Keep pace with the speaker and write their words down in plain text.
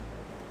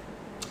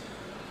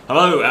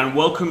Hello and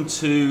welcome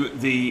to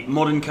the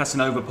Modern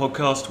Casanova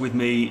podcast with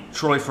me,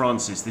 Troy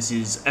Francis. This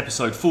is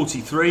episode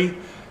 43,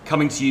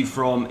 coming to you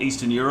from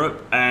Eastern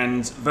Europe,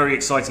 and very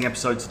exciting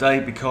episode today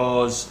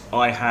because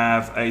I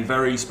have a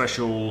very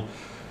special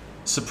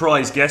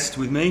surprise guest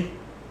with me.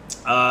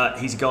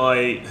 He's a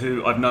guy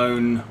who I've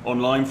known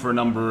online for a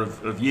number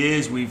of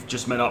years. We've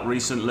just met up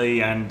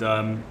recently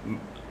and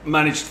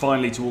managed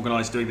finally to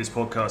organise doing this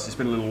podcast. It's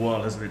been a little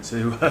while, hasn't it,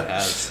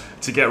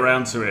 to get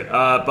around to it.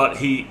 But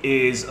he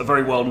is a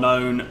very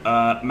well-known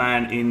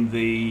man in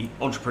the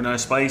entrepreneur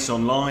space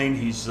online.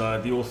 He's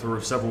the author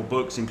of several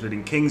books,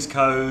 including King's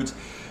Code.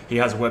 He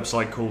has a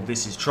website called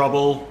This Is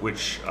Trouble,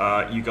 which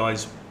you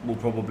guys will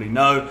probably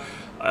know.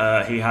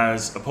 He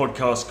has a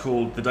podcast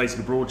called The Dating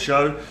Abroad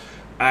Show.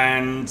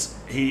 And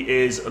he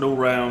is an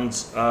all-round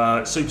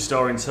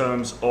superstar in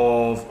terms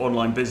of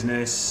online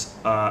business,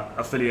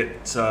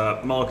 affiliate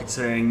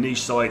marketing,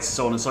 niche sites,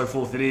 so on and so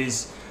forth. It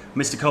is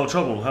Mr. Kyle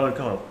Trouble. Hello,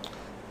 Kyle.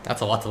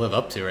 That's a lot to live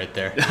up to right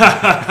there.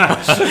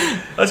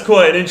 That's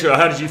quite an intro.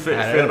 How did you feel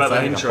about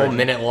that intro? A whole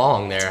minute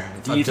long there.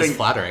 It's just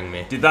flattering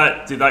me. Did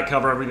that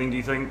cover everything, do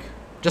you think?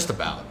 Just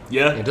about.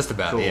 Yeah? Just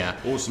about, cool. Yeah.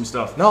 Awesome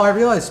stuff. No, I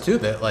realized too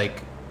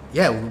that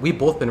we've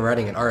both been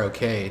writing at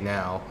ROK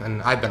now,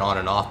 and I've been on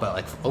and off,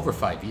 but over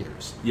 5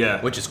 years.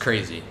 Yeah. Which is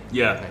crazy.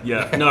 Yeah.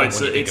 No,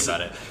 it's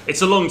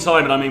a long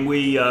time, and I mean,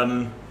 we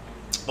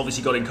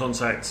obviously got in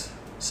contact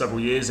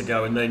several years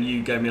ago, and then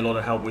you gave me a lot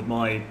of help with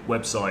my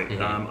website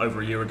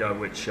over a year ago,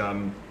 which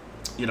I'm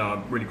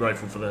really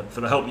grateful for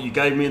the help that you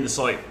gave me, and the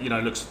site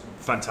looks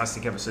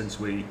fantastic ever since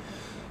we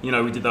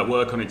did that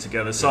work on it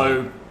together.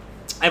 So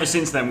ever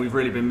since then, we've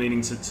really been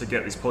meaning to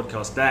get this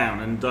podcast down,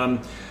 and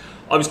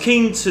I was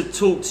keen to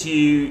talk to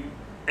you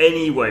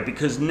anyway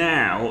because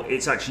now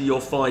it's actually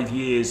your 5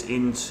 years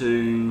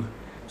into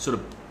sort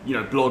of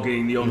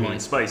blogging the online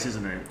space,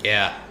 isn't it?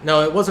 Yeah.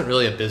 No, it wasn't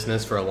really a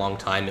business for a long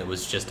time. It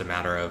was just a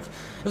matter of,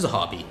 it was a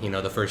hobby,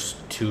 the first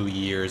 2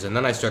 years. And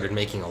then I started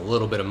making a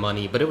little bit of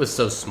money, but it was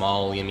so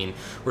small. I mean,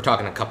 we're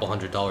talking a couple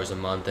 $100s a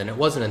month. And it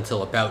wasn't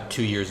until about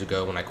 2 years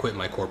ago when I quit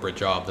my corporate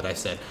job that I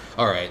said,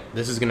 all right,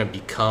 this is going to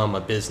become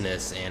a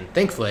business. And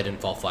thankfully I didn't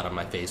fall flat on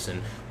my face.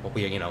 And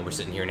we're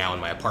sitting here now in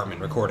my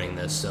apartment recording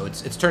this. So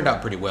it's turned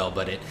out pretty well,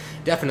 but it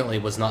definitely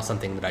was not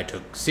something that I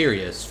took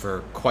serious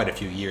for quite a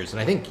few years.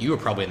 And I think you were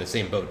probably in the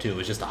same boat too. It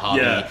was just a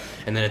hobby. Yeah.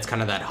 And then it's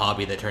kind of that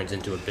hobby that turns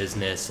into a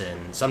business.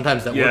 And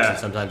sometimes that works and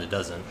sometimes it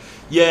doesn't.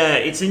 Yeah,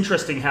 it's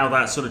interesting how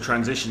that sort of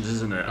transitions,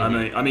 isn't it?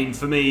 I mean,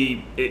 for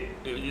me,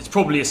 it's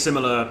probably a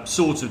similar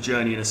sort of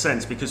journey in a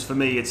sense, because for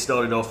me, it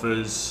started off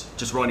as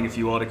just writing a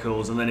few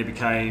articles, and then it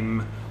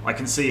became, I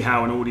can see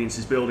how an audience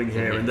is building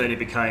here, and then it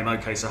became,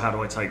 okay, so how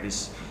do I take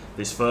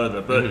this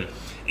further? But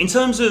in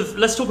terms of,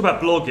 let's talk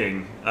about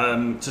blogging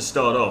to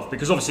start off,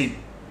 because obviously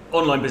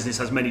online business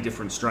has many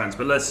different strands,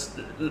 but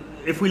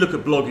if we look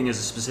at blogging as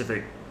a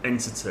specific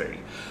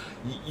entity,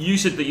 you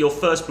said that your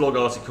first blog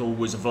article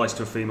was advice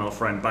to a female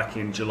friend back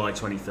in July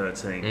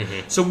 2013.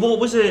 So what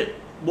was it?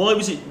 Why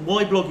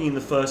blogging in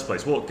the first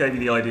place? What gave you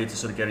the idea to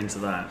sort of get into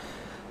that?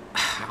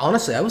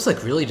 Honestly, I was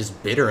really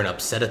just bitter and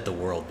upset at the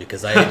world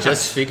because I had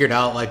just figured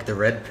out the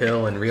red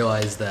pill and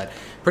realized that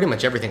pretty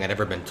much everything I'd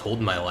ever been told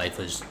in my life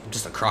was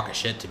just a crock of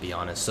shit, to be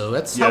honest. So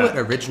that's how it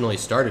originally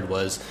started.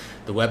 Was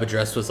the web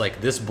address was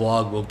this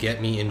blog will get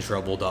me in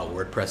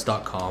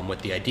trouble.wordpress.com,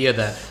 with the idea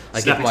that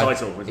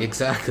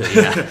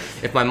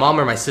if my mom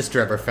or my sister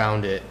ever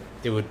found it,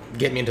 it would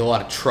get me into a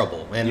lot of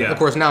trouble. And of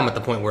course now I'm at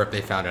the point where if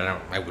they found it,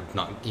 I would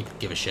not even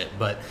give a shit.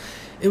 But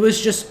it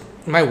was just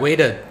my way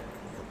to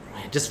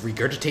just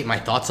regurgitate my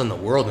thoughts on the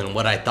world and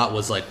what I thought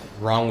was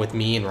wrong with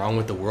me and wrong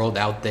with the world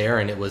out there.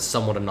 And it was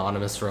somewhat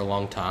anonymous for a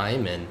long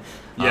time, and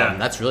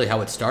that's really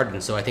how it started.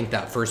 And so I think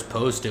that first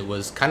post, it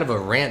was kind of a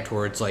rant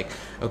towards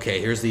okay,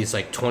 here's these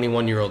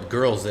 21-year-old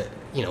girls that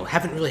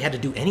haven't really had to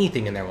do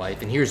anything in their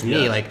life, and here's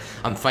me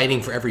I'm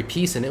fighting for every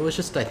piece. And it was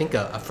just, I think,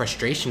 a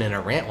frustration and a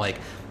rant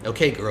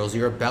okay, girls,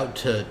 you're about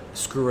to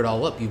screw it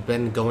all up. You've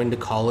been going to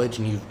college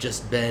and you've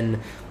just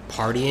been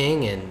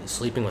partying and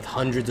sleeping with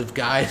hundreds of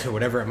guys or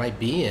whatever it might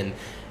be, and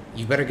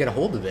you better get a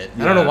hold of it.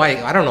 I don't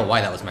know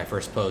why that was my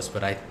first post,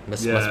 but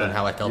must have been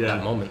how I felt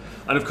that moment.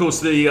 And of course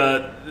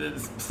the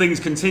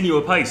things continue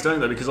apace, don't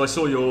they? Because I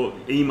saw your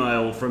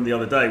email from the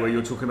other day where you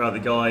were talking about the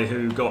guy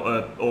who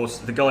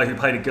the guy who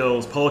paid a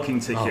girl's parking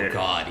ticket. Oh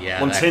God,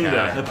 yeah, on Tinder.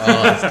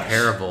 That's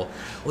terrible.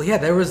 Well, yeah,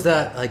 there was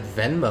that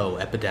Venmo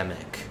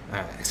epidemic.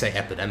 I say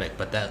epidemic,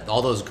 but that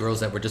all those girls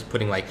that were just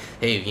putting hey,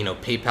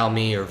 PayPal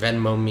me or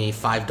Venmo me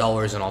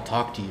 $5 and I'll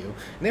talk to you.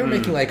 And they were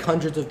making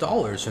hundreds of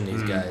dollars from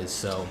these guys.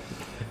 So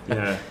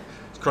yeah,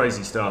 it's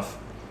crazy stuff.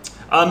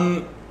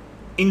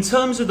 In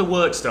terms of the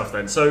work stuff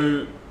then,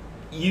 so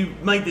you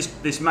made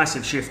this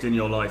massive shift in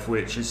your life,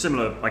 which is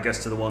similar, I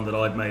guess, to the one that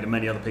I've made and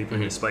many other people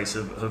in this space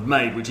have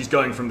made, which is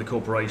going from the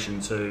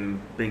corporation to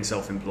being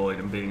self-employed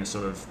and being a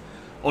sort of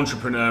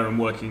entrepreneur and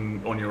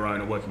working on your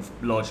own, or working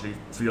largely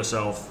for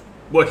yourself,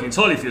 working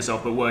entirely for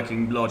yourself, but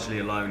working largely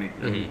alone,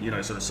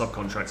 and sort of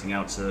subcontracting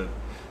out to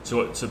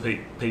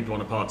people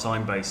on a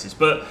part-time basis.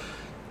 But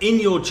in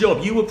your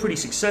job, you were pretty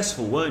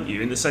successful, weren't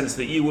you? In the sense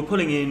that you were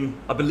pulling in,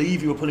 I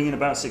believe you were pulling in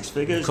about six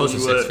figures. Close to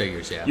 6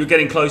 figures, yeah. You were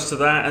getting close to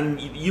that,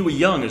 and you were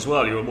young as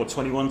well. You were,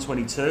 21,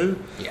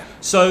 22? Yeah.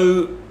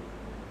 So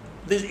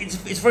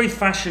it's very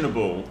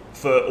fashionable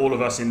for all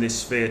of us in this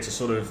sphere to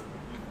sort of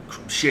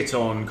shit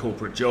on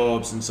corporate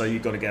jobs and say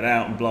you've got to get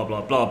out and blah,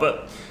 blah,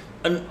 blah.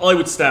 And I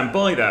would stand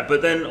by that.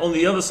 But then on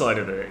the other side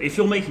of it, if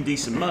you're making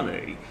decent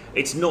money,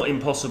 it's not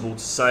impossible to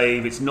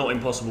save. It's not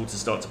impossible to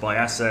start to buy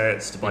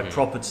assets, to buy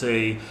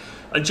property,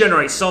 and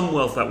generate some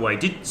wealth that way.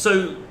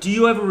 So do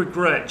you ever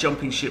regret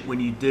jumping ship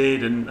when you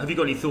did? And have you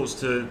got any thoughts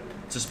to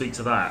speak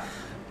to that?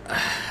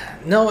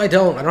 No, I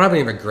don't. I don't have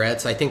any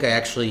regrets. I think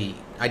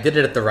I did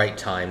it at the right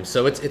time.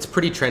 So it's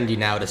pretty trendy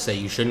now to say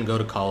you shouldn't go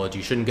to college,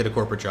 you shouldn't get a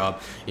corporate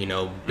job,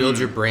 build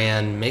your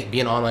brand, be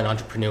an online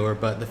entrepreneur.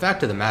 But the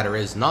fact of the matter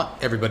is not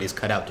everybody's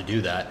cut out to do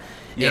that.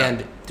 Yeah.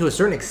 And to a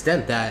certain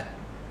extent that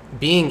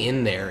being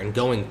in there and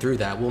going through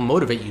that will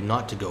motivate you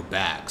not to go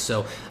back.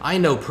 So I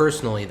know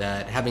personally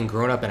that having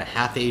grown up in a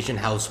half Asian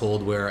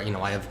household where,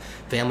 I have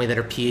family that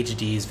are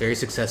PhDs, very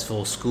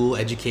successful, school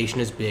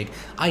education is big,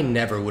 I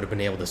never would have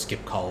been able to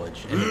skip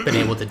college and been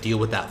able to deal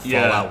with that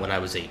fallout when I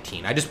was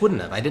 18. I just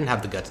wouldn't have. I didn't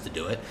have the guts to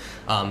do it.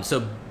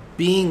 So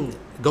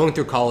going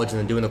through college and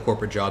then doing the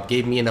corporate job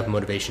gave me enough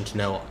motivation to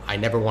know I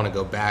never want to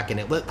go back. And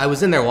I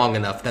was in there long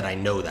enough that I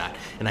know that.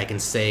 And I can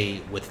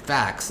say with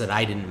facts that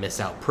I didn't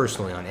miss out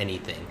personally on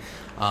anything.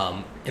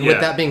 With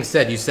that being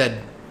said, you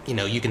said,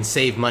 you can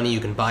save money, you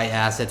can buy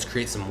assets,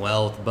 create some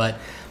wealth. But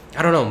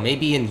I don't know,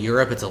 maybe in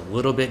Europe it's a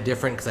little bit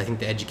different because I think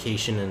the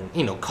education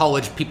and,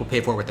 college, people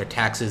pay for it with their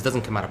taxes,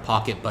 doesn't come out of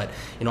pocket. But,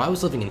 I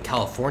was living in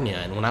California,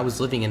 and when I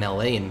was living in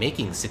LA and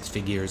making six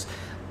figures,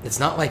 it's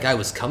not like I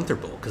was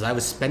comfortable because I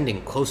was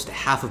spending close to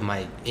half of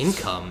my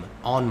income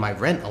on my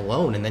rent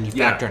alone. And then you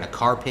factor in a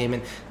car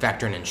payment,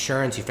 factor in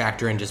insurance, you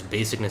factor in just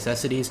basic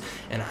necessities.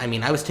 And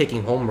I was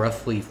taking home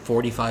roughly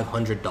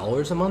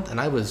 $4,500 a month,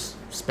 and I was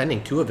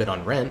spending $2,000 of it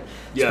on rent,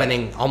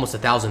 spending almost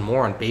 $1,000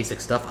 more on basic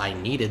stuff I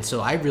needed.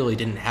 So I really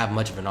didn't have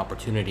much of an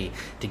opportunity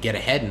to get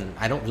ahead. And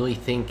I don't really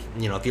think,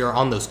 if you're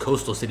on those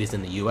coastal cities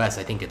in the US,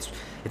 I think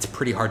it's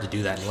pretty hard to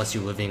do that unless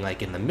you're living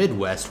like in the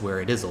Midwest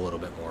where it is a little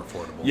bit more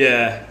affordable.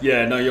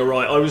 No, you're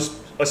right.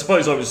 I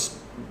suppose I was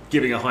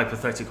giving a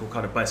hypothetical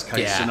kind of best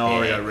case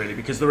scenario really,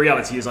 because the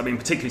reality is,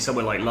 particularly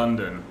somewhere like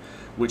London,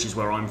 which is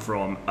where I'm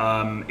from,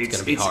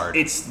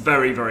 it's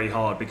very, very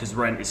hard because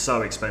rent is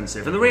so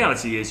expensive. And the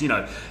reality is,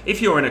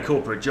 if you're in a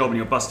corporate job and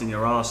you're busting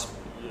your ass,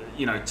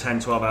 10,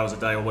 12 hours a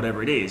day or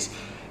whatever it is,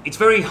 it's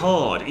very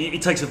hard.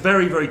 It takes a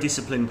very, very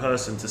disciplined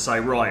person to say,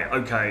 right,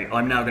 okay,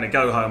 I'm now going to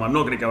go home. I'm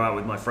not going to go out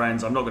with my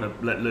friends. I'm not going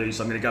to let loose.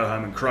 I'm going to go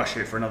home and crush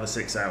it for another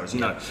 6 hours,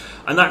 know.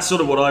 And that's sort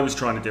of what I was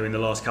trying to do in the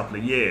last couple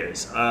of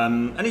years.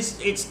 And it's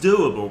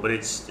doable, but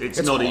it's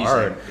not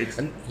hard. Easy.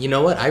 And you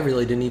know what? I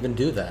really didn't even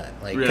do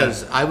that.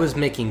 Because I was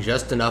making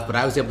just enough, but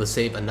I was able to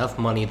save enough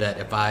money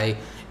that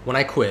when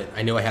I quit,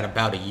 I knew I had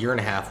about a year and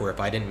a half where if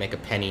I didn't make a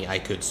penny, I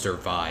could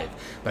survive.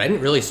 But I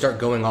didn't really start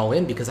going all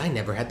in because I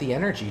never had the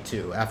energy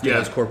to after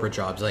those corporate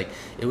jobs.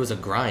 It was a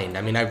grind.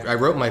 I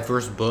wrote my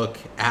first book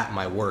at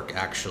my work,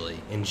 actually,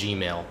 in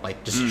Gmail,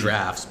 just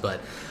drafts.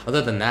 But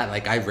other than that,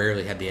 I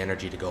rarely had the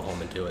energy to go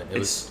home and do it. It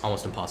was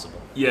almost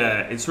impossible. Yeah,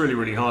 it's really,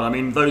 really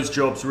hard. Those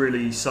jobs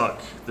really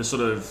suck the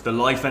sort of the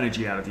life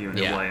energy out of you in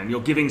a way. And you're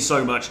giving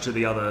so much to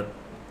the other,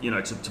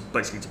 to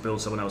basically to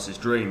build someone else's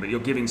dream, but you're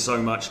giving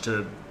so much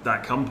to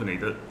that company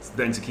that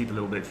then to keep a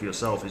little bit for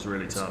yourself is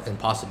really tough. It's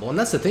impossible. And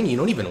that's the thing, you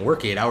don't even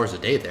work 8 hours a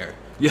day there.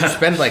 Yeah. You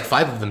spend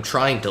 5 of them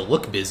trying to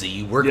look busy.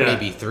 You work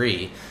maybe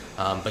 3,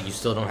 but you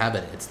still don't have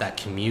it. It's that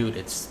commute,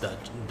 it's the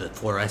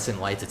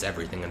fluorescent lights, it's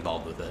everything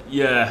involved with it.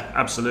 Yeah,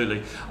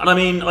 absolutely. And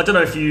I don't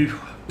know if you,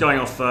 going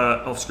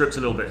off script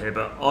a little bit here,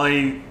 but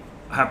I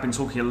have been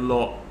talking a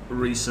lot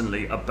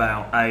recently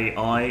about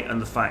AI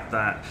and the fact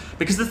that,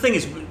 because the thing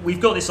is, we've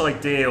got this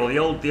idea, or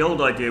the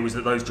old idea was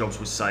that those jobs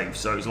were safe.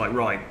 So it was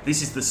right,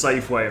 this is the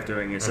safe way of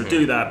doing it. So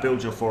do that,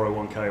 build your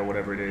 401k or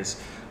whatever it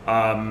is,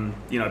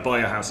 buy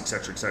a house,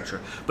 etc., etc.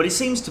 But it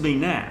seems to me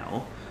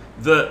now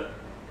that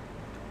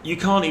you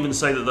can't even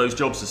say that those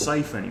jobs are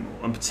safe anymore,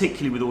 and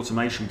particularly with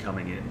automation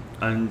coming in.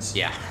 And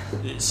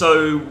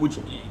so,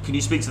 can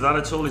you speak to that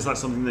at all? Is that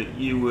something that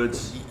you would?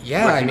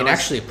 Yeah,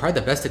 actually, probably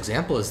the best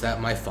example is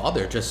that my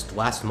father just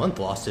last month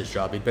lost his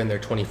job. He'd been there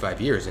 25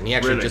 years, and he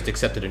actually just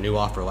accepted a new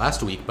offer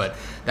last week. But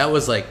that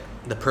was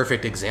the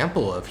perfect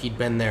example of he'd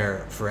been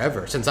there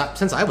forever since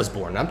I was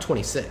born. I'm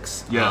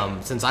 26.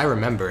 Since I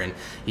remember, and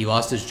he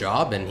lost his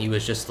job, and he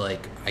was just I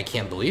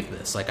can't believe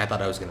this. I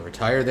thought I was going to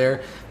retire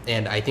there,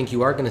 and I think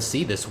you are going to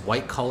see this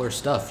white collar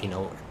stuff.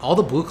 All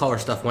the blue collar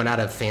stuff went out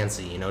of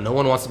fancy. No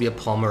one wants to be a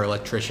plumber,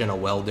 electrician, a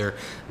welder.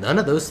 None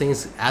of those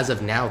things as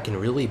of now can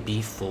really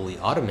be fully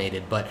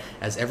automated. But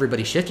as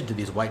everybody shifted to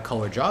these white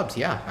collar jobs,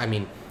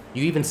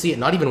 you even see it,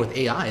 not even with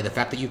AI, the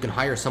fact that you can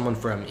hire someone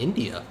from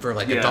India for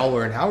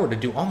 $1 an hour to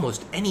do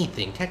almost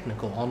anything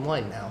technical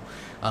online now.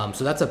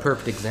 So that's a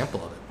perfect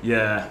example of it.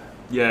 Yeah.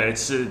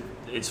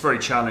 It's very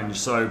challenged.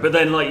 So, but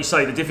then, like you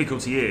say, the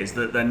difficulty is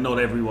that then not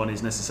everyone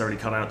is necessarily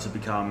cut out to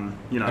become,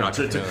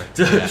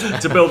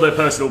 to build their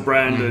personal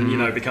brand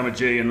and become a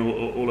G and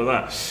all of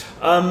that.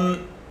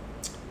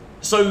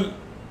 So,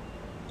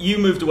 you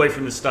moved away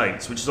from the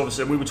States, which is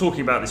obviously, we were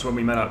talking about this when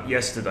we met up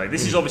yesterday.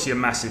 This is obviously a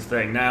massive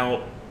thing.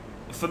 Now,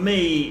 for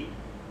me,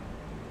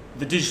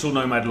 the digital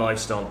nomad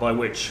lifestyle, by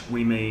which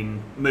we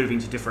mean moving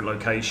to different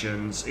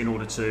locations in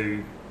order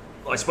to,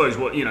 I suppose,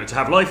 to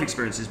have life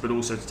experiences, but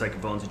also to take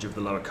advantage of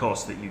the lower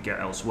cost that you get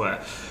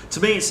elsewhere. To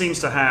me, it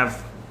seems to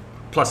have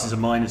pluses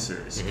and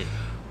minuses.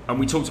 And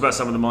we talked about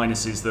some of the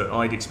minuses that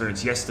I'd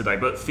experienced yesterday.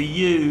 But for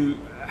you,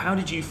 how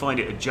did you find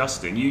it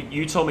adjusting?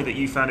 You told me that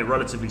you found it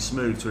relatively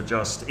smooth to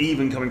adjust,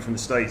 even coming from the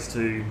States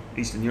to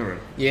Eastern Europe.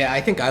 Yeah,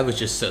 I think I was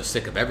just so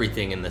sick of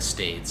everything in the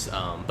States.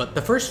 But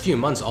the first few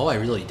months, all I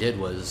really did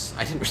was,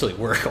 I didn't really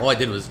work. All I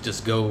did was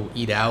just go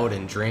eat out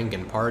and drink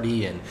and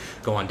party and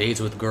go on dates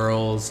with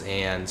girls.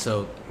 And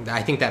so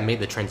I think that made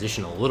the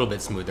transition a little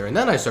bit smoother. And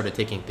then I started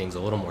taking things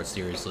a little more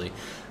seriously.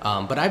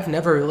 But I've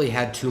never really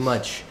had too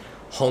much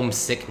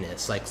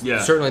homesickness.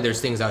 Certainly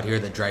there's things out here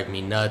that drive me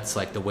nuts,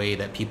 like the way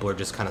that people are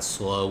just kind of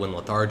slow and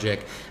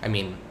lethargic. I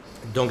mean,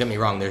 don't get me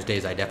wrong, there's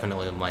days I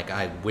definitely am like,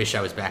 I wish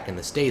I was back in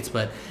the States,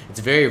 but it's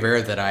very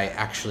rare that I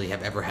actually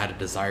have ever had a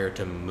desire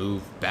to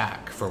move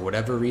back for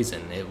whatever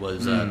reason. It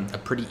was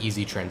a pretty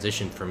easy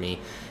transition for me.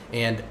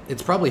 And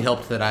it's probably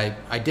helped that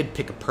I did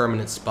pick a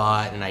permanent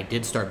spot and I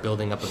did start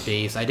building up a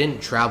base. I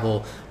didn't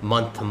travel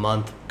month to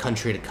month,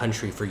 country to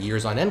country for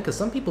years on end, because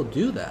some people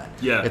do that.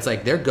 Yeah. It's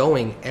like they're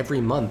going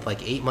every month,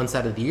 like 8 months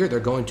out of the year, they're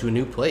going to a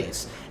new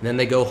place. And then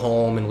they go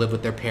home and live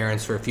with their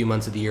parents for a few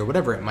months of the year,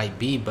 whatever it might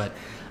be. But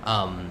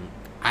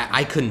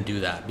I couldn't do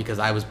that because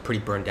I was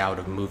pretty burned out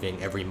of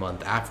moving every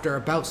month after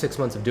about 6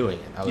 months of doing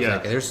it. I was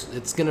like,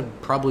 it's going to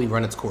probably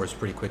run its course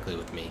pretty quickly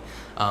with me.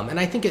 And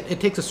I think it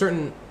takes a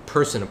certain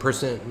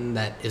person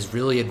that is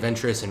really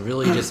adventurous and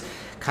really just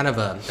kind of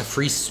a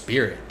free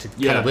spirit to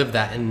kind of live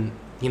that. And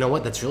you know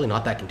what? That's really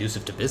not that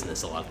conducive to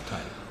business a lot of the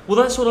time.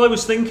 Well, that's what I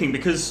was thinking,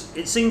 because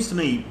it seems to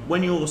me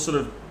when you're sort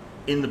of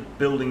in the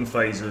building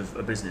phase of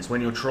a business,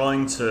 when you're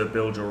trying to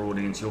build your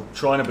audience, you're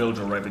trying to build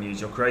your revenues,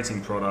 you're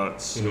creating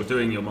products, you're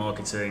doing your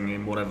marketing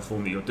in whatever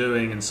form that you're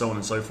doing, and so on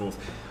and so forth.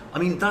 I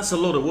mean, that's a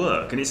lot of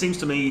work, and it seems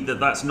to me that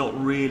that's not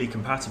really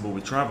compatible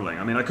with traveling.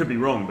 I mean, I could be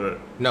wrong,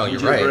 but no, you're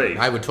right. Agree?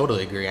 I would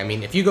totally agree. I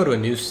mean, if you go to a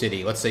new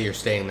city, let's say you're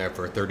staying there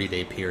for a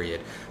 30-day period,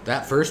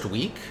 that first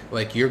week,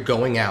 like, you're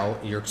going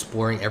out, you're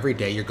exploring every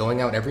day, you're going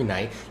out every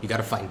night, you got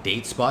to find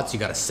date spots, you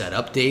got to set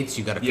up dates,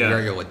 you got to figure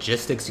out your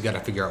logistics, you got to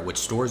figure out which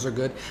stores are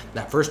good.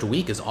 That first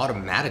week is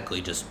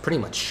automatically just pretty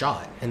much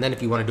shot. And then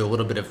if you want to do a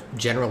little bit of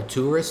general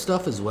tourist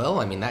stuff as well,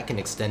 I mean, that can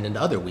extend into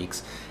other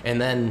weeks.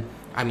 And then,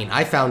 I mean,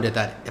 I found it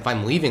that if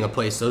I'm leaving a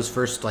place, those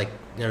first,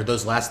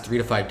 those last 3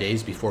 to 5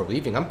 days before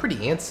leaving, I'm pretty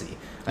antsy.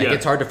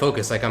 It's hard to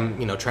focus. Like, I'm,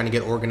 trying to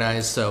get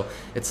organized. So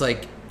it's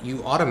like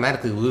you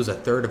automatically lose a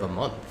third of a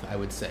month, I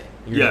would say,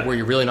 where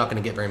you're really not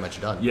going to get very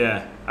much done.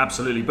 Yeah,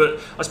 absolutely. But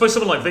I suppose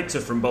someone like Victor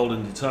from Bold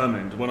and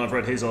Determined, when I've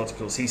read his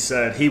articles, he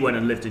said he went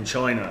and lived in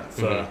China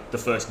for the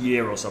first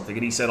year or something.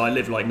 And he said, I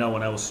lived like no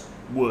one else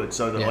would,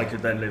 so that I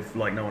could then live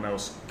like no one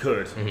else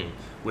could,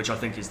 which I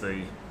think is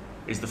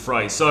the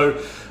phrase.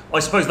 So I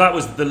suppose that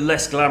was the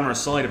less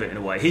glamorous side of it in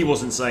a way. He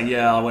wasn't saying,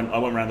 I went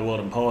around the world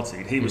and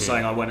partied. He was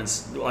saying I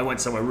went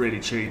somewhere really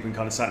cheap and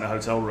kind of sat in a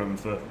hotel room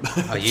for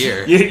a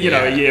year.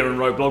 A year and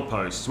wrote blog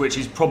posts, which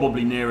is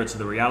probably nearer to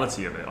the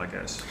reality of it, I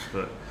guess.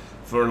 But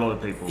for a lot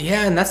of people.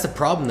 Yeah, and that's the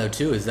problem though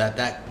too, is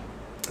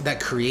that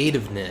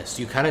creativeness,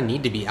 you kind of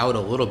need to be out a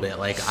little bit.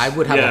 Like, I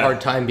would have a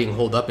hard time being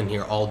holed up in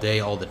here all day,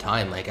 all the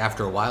time. Like,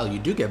 after a while, you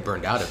do get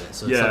burned out of it.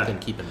 So it's something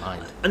to keep in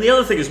mind. And the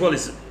other thing as well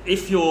is,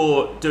 if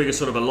you're doing a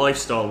sort of a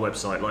lifestyle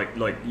website,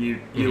 like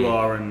you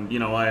are, and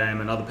I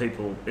am, and other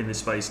people in this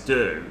space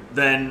do,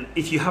 then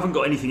if you haven't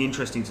got anything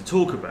interesting to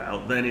talk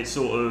about, then it's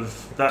sort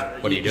of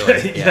that. What are you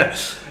doing?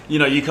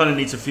 You kind of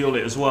need to fuel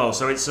it as well.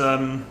 So it's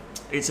an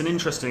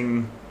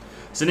interesting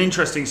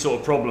sort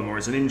of problem, or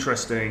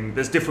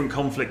there's different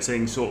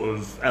conflicting sort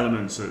of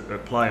elements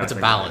at play. It's a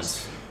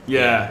balance.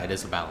 Yeah, it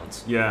is a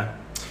balance. Yeah.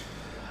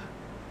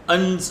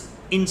 And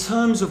in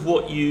terms of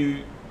what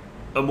you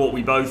and what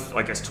we both,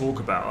 I guess, talk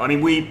about, I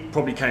mean, we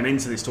probably came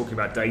into this talking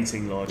about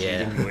dating largely,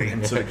 didn't we?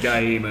 And sort of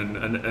game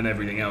and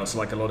everything else,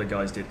 like a lot of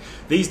guys did.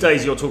 These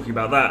days you're talking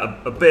about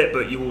that a bit,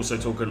 but you also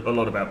talk a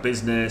lot about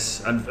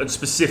business and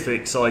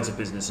specific sides of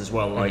business as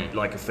well,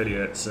 like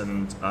affiliates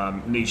and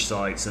niche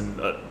sites,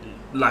 and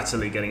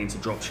latterly getting into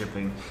drop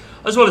shipping,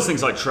 as well as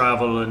things like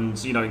travel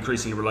and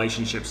increasing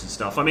relationships and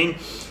stuff. I mean,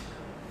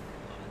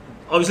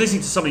 I was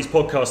listening to somebody's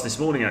podcast this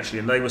morning actually,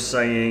 and they were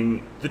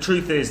saying the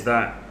truth is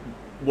that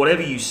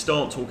whatever you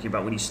start talking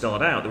about when you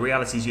start out, the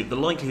reality is the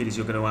likelihood is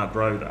you're going to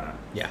outgrow that.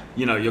 Yeah.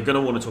 You're going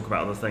to want to talk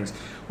about other things.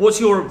 What's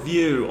your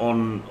view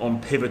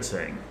on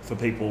pivoting for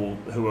people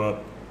who are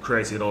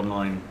creating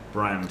online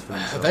brand for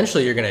themselves?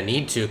 Eventually you're going to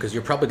need to, because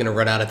you're probably going to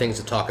run out of things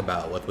to talk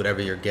about with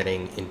whatever you're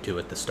getting into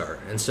at the start.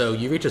 And so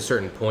you reach a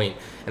certain point,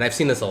 and I've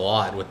seen this a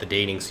lot with the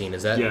dating scene,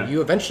 is that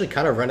you eventually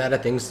kind of run out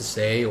of things to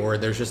say, or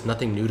there's just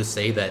nothing new to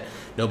say that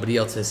nobody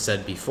else has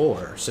said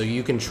before. So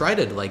you can try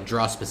to like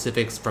draw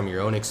specifics from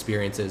your own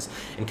experiences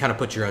and kind of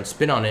put your own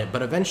spin on it,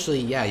 but eventually,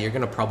 you're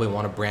going to probably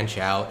want to branch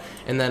out.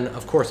 And then,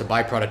 of course, a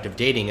byproduct of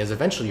dating is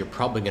eventually you're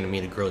probably going to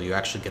meet a girl you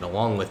actually get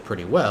along with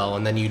pretty well,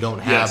 and then you don't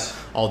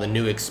have all the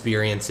new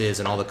experiences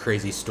and all the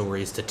crazy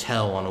stories to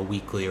tell on a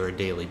weekly or a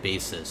daily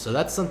basis. So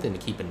that's something to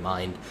keep in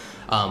mind.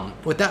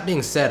 With that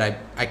being said,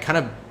 I kind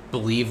of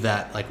believe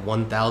that like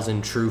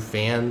 1,000 true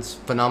fans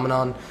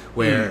phenomenon,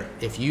 where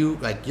if you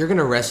like, you're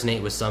gonna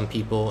resonate with some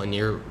people,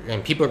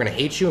 and people are gonna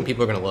hate you and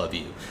people are gonna love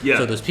you.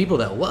 So those people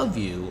that love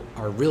you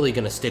are really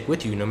gonna stick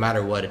with you no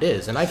matter what it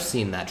is. And I've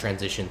seen that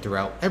transition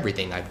throughout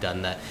everything I've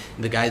done. That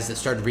the guys that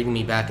started reading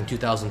me back in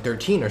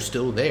 2013 are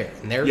still there,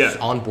 and they're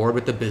on board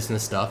with the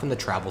business stuff and the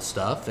travel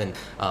stuff. And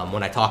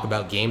when I talk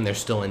about game, they're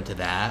still into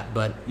that.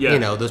 But you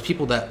know, those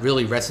people that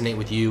really resonate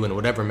with you and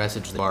whatever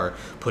message they are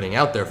putting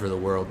out there for the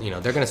world, you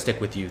know, they're gonna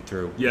stick with you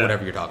through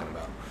whatever you're talking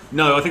about.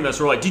 No, I think that's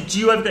right. Did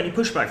you ever get any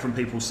pushback from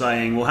people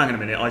saying, well, hang on a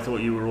minute, I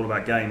thought you were all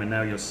about game and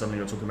now you're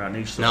talking about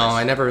niche stories? No,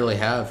 I never really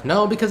have.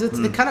 No, because it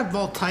kind of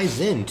all ties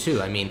in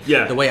too. I mean,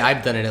 the way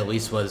I've done it at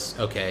least was,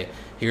 okay,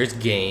 here's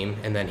game,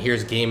 and then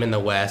here's game in the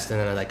West, and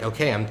then I'm like,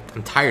 okay, I'm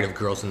tired of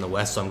girls in the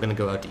West, so I'm going to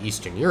go out to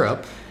Eastern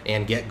Europe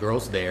and get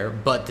girls there.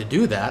 But to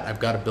do that, I've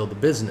got to build a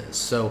business.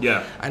 So,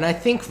 and I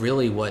think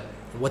really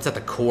what's at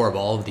the core of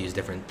all of these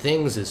different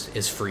things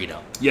is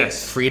freedom.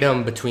 Yes.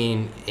 Freedom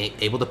between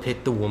able to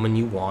pick the woman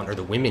you want or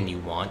the women you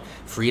want,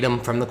 freedom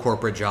from the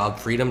corporate job,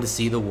 freedom to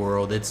see the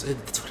world. It's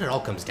what it all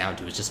comes down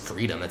to. It's just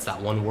freedom. It's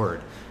that one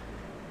word.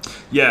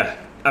 Yeah,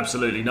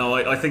 absolutely. No,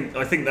 I think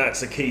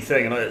that's a key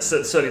thing, and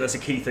certainly that's a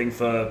key thing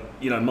for,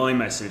 you know, my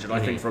message, and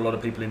I think for a lot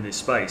of people in this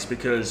space,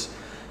 because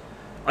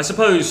I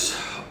suppose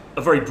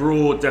a very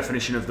broad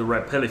definition of the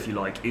red pill, if you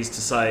like, is to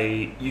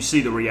say you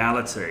see the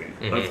reality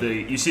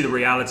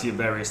of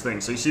various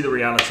things. So you see the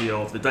reality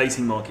of the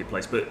dating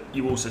marketplace, but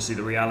you also see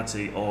the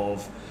reality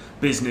of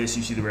business,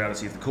 you see the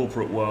reality of the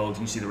corporate world,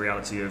 you see the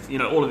reality of, you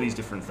know, all of these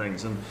different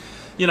things. And,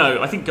 you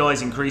know, I think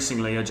guys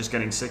increasingly are just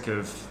getting sick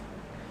of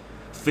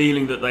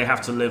feeling that they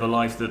have to live a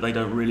life that they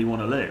don't really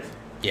want to live.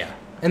 Yeah.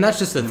 And that's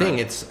just the thing.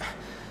 It's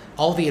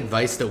all the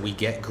advice that we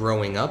get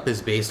growing up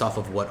is based off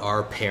of what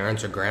our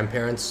parents or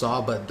grandparents saw,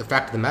 but the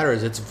fact of the matter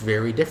is it's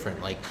very different.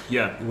 Like,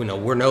 you know,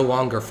 we're no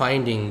longer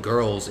finding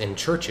girls in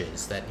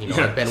churches that, you know,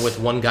 have been with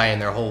one guy in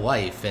their whole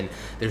life, and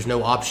there's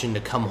no option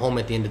to come home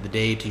at the end of the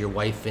day to your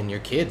wife and your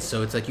kids.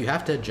 So it's like you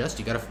have to adjust.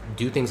 You got to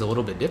do things a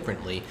little bit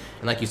differently.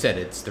 And like you said,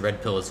 it's the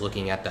red pill is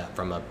looking at that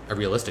from a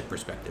realistic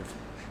perspective.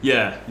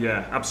 Yeah,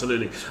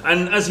 absolutely.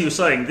 And as you were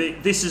saying,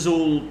 this is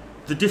all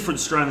the different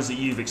strands that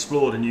you've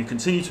explored and you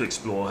continue to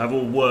explore have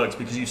all worked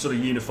because you've sort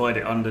of unified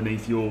it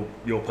underneath your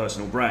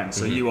personal brand.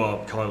 So you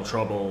are Kyle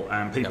Trouble,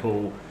 and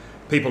people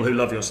who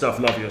love your stuff,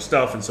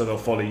 and so they'll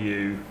follow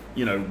you,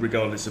 you know,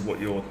 regardless of what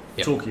you're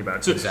talking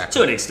about.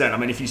 To an extent. I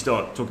mean, if you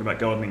start talking about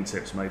gardening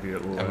tips, maybe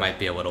it will... It might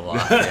be a little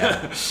off,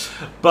 yeah.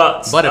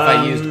 But if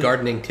I used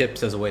gardening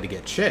tips as a way to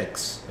get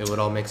chicks, it would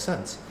all make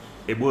sense.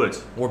 It would.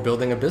 Or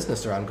building a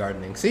business around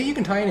gardening. See, you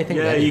can tie anything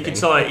to anything. Yeah, you can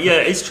tie...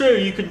 Yeah, it's true.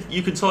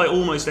 You can tie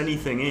almost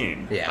anything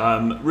in.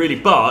 Yeah. Really,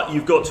 but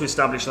you've got to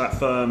establish that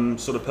firm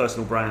sort of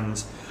personal brand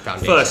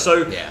foundation first.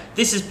 So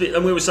this is...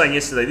 And we were saying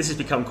yesterday, this has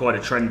become quite a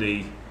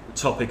trendy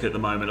topic at the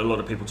moment. A lot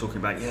of people talking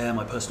about,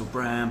 my personal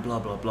brand, blah,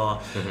 blah,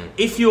 blah.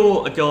 If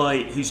you're a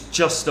guy who's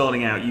just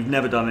starting out, you've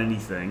never done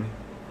anything,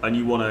 and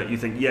you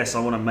think, yes, I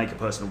want to make a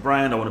personal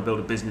brand, I want to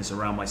build a business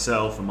around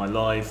myself and my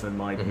life and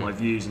my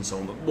views and so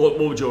on. What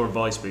would your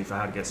advice be for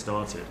how to get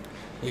started?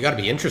 You got to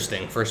be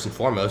interesting, first and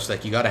foremost.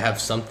 Like, you got to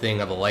have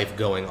something of a life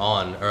going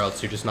on, or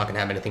else you're just not going to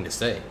have anything to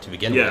say to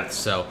begin with.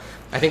 So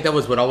I think that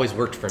was what always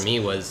worked for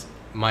me. Was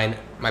my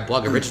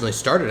blog originally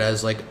started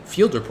as like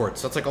field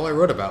reports. That's like all I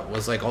wrote about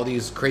was like all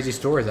these crazy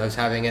stories I was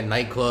having at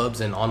nightclubs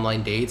and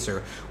online dates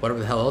or whatever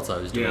the hell else I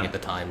was doing at the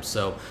time.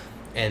 So,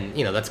 and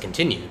you know, that's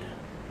continued.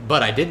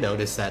 But I did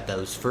notice that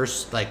those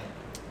first, like,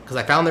 because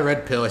I found the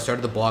red pill, I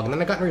started the blog, and then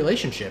I got in a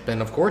relationship.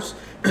 And of course,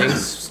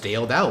 things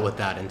staled out with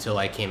that until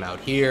I came out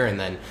here and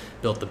then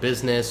built the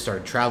business,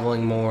 started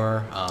traveling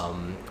more.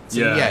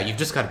 You've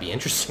just got to be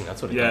interesting.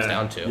 That's what it comes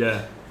down to.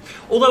 Yeah.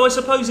 Although I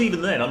suppose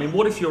even then, I mean,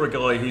 what if you're a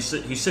guy who's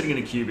sitting in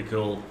a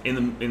cubicle in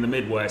the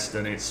Midwest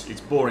and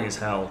it's boring as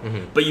hell,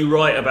 but you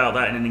write about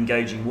that in an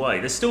engaging way?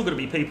 There's still going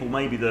to be people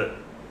maybe that...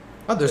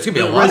 Oh, there's going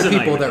to be a lot of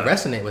people that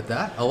resonate with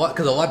that. A lot,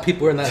 because a lot of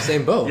people are in that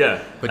same boat.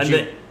 But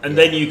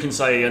then you can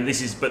say, and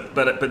this is,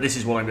 but this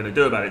is what I'm going to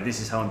do about it.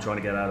 This is how I'm trying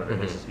to get out of it.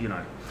 This is, you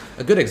know.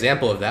 A good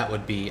example of that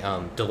would be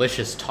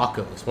Delicious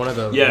Tacos, one of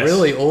the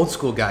really old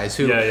school guys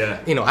who,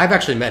 you know, I've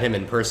actually met him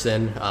in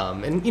person,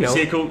 and you know,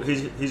 he's a cool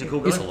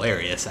guy. He's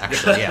hilarious,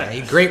 actually.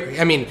 He's great.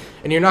 I mean,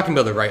 and you're not going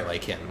to be able to write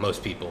like him,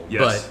 most people,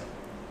 but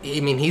I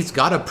mean, he's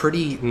got a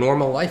pretty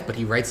normal life, but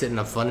he writes it in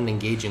a fun and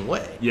engaging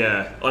way.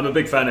 Yeah, I'm a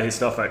big fan of his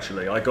stuff.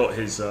 Actually, I got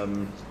his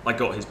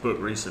book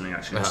recently.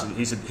 Actually,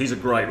 he's a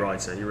great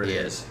writer. He really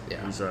is.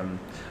 Yeah. He's,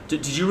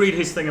 did you read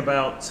his thing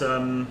about?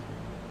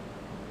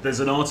 There's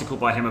an article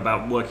by him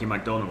about working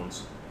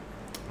McDonald's.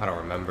 I don't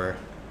remember.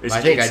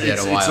 I think I did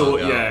a while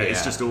ago. Yeah,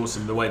 it's just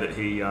awesome. The way that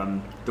he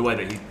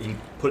he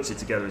puts it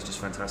together is just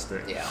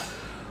fantastic. Yeah.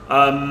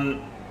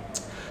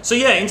 So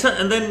yeah,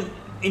 and then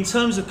in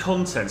terms of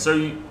content,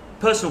 so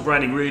personal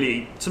branding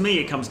really, to me,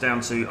 it comes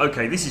down to,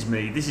 okay, this is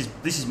me, this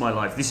is my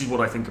life, this is what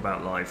I think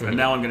about life, and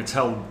now I'm going to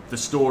tell the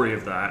story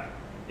of that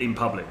in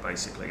public,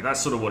 basically. That's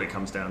sort of what it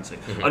comes down to,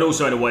 and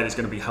also in a way that's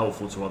going to be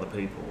helpful to other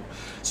people.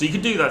 So you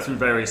can do that through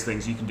various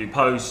things. You can do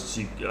posts,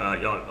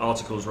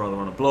 articles rather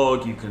on a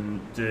blog. You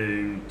can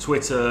do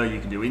Twitter. You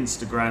can do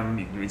Instagram.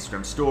 You can do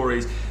Instagram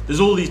stories.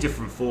 There's all these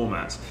different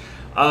formats.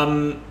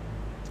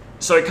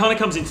 So it kind of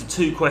comes into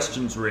two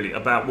questions really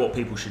about what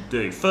people should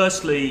do.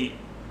 Firstly,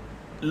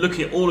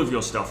 looking at all of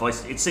your stuff,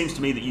 it seems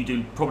to me that you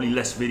do probably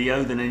less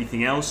video than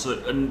anything else.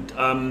 And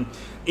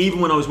even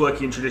when I was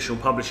working in traditional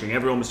publishing,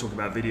 everyone was talking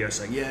about video,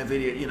 saying, yeah,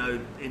 video,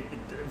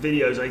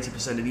 video's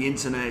 80% of the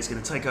internet, it's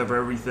going to take over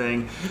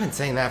everything. You've been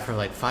saying that for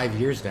like 5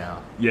 years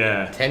now.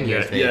 Yeah. 10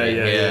 years maybe.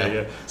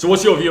 Yeah. So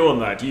what's your view on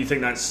that? Do you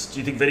think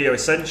video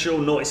essential,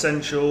 not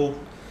essential?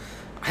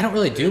 I don't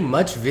really do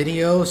much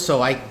video,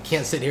 so I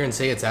can't sit here and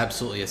say it's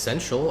absolutely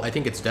essential. I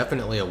think it's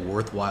definitely a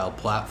worthwhile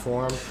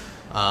platform.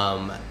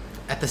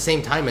 At the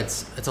same time,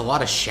 it's a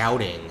lot of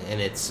shouting,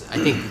 and I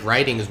think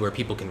writing is where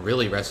people can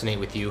really resonate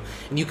with you,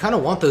 and you kind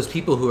of want those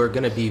people who are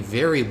going to be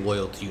very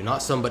loyal to you,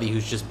 not somebody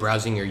who's just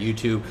browsing your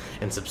YouTube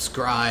and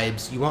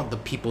subscribes. You want the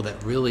people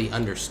that really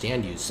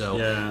understand you.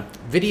 So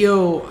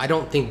video, I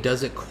don't think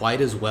does it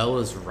quite as well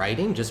as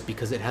writing, just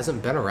because it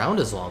hasn't been around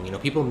as long.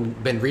 People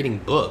have been reading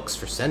books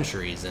for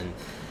centuries, and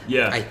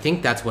I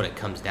think that's what it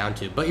comes down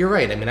to. But you're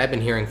right. I mean, I've been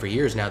hearing for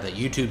years now that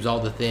YouTube's all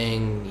the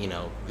thing.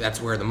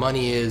 That's where the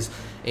money is,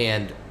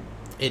 and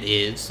it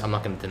is. I'm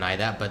not going to deny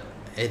that, but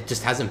it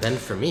just hasn't been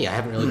for me. I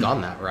haven't really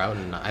gone that route,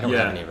 and I don't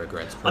have any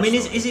regrets personally. I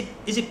mean,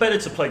 is it better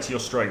to play to your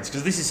strengths?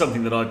 Because this is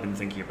something that I've been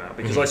thinking about.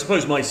 Because I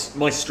suppose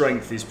my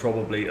strength is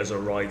probably as a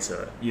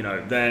writer.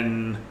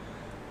 Then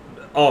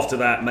after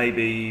that,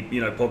 maybe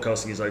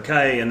podcasting is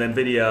okay, and then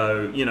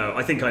video.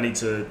 I think I need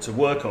to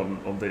work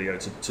on video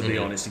to be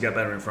honest, to get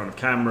better in front of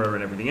camera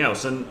and everything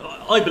else. And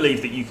I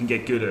believe that you can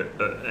get good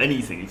at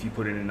anything if you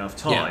put in enough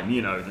time.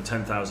 The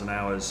 10,000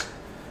 hours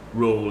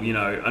rule,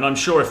 and I'm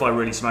sure if I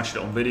really smashed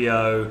it on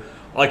video,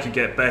 I could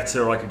get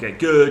better, I could get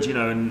good,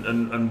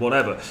 and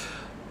whatever.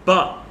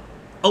 But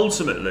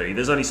ultimately,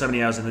 there's only so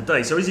many hours in the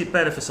day. So is it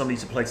better for somebody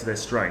to play to their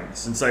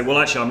strengths and say, well,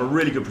 actually, I'm a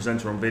really good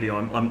presenter on video,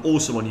 I'm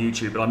awesome on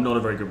YouTube, but I'm not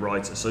a very good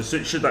writer. So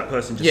should that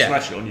person just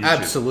smash it on YouTube?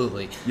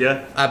 Absolutely.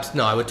 Yeah?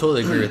 No, I would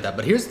totally agree with that.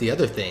 But here's the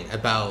other thing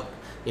about,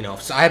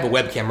 so I have a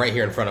webcam right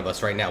here in front of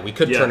us right now. We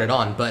could turn it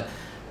on, but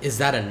is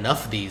that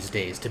enough these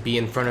days to be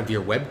in front of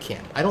your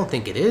webcam? I don't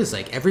think it is.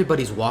 Like,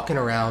 everybody's walking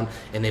around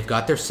and they've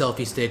got their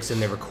selfie sticks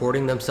and they're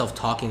recording themselves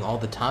talking all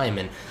the time.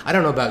 And I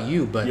don't know about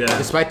you, but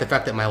despite the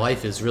fact that my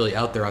life is really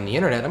out there on the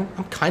internet, I'm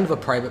kind of a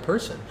private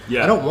person.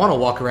 I don't want to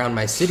walk around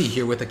my city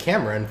here with a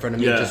camera in front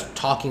of me just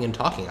talking and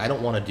talking. I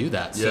don't want to do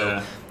that.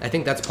 So I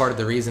think that's part of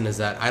the reason, is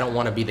that I don't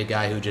want to be the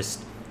guy who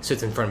just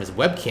sits in front of his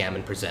webcam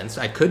and presents.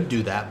 I could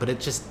do that, but it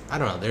just, I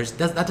don't know,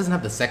 that doesn't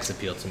have the sex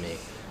appeal to me.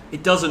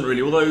 It doesn't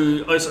really,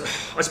 although I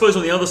suppose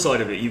on the other side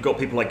of it, you've got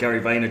people like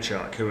Gary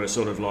Vaynerchuk who are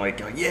sort of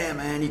like, yeah,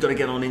 man, you've got to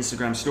get on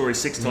Instagram stories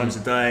 6 times a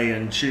day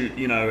and shoot,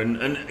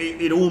 and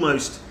it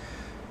almost,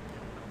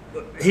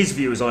 his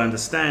view, as I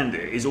understand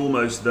it, is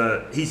almost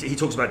that he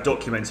talks about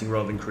documenting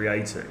rather than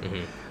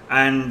creating.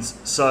 And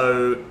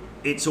so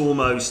it's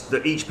almost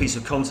that each piece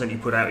of content you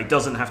put out, it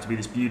doesn't have to be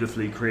this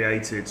beautifully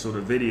created sort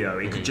of video.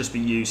 It could just be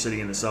you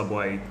sitting in the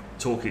subway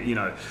talking,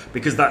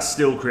 because that's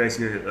still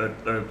creating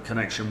a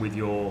connection with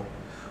your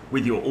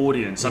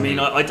audience. I mean,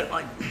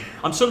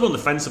 I'm sort of on the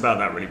fence about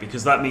that really,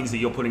 because that means that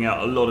you're putting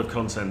out a lot of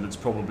content that's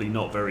probably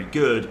not very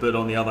good, but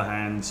on the other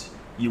hand,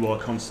 you are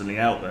constantly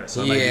out there.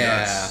 So maybe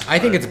that's, I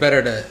think it's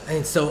better to,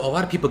 and so a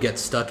lot of people get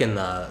stuck in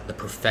the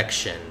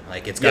perfection,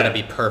 like it's got to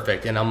be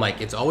perfect, and I'm like,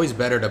 it's always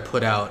better to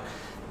put out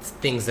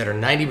things that are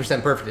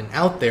 90% perfect and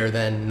out there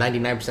than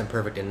 99%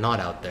 perfect and not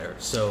out there.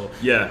 So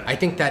I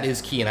think that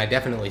is key, and I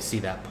definitely see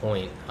that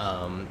point.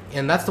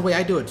 And that's the way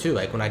I do it too.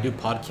 Like when I do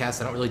podcasts,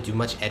 I don't really do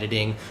much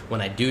editing. When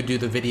I do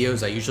the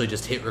videos, I usually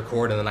just hit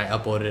record and then I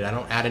upload it. I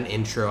don't add an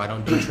intro. I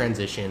don't do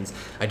transitions.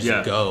 I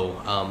just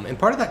go. And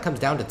part of that comes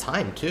down to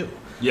time too.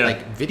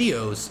 Like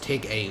videos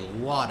take a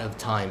lot of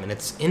time, and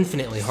it's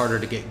infinitely harder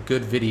to get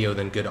good video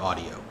than good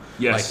audio.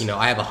 Like,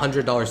 I have a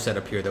 $100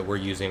 setup here that we're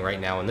using right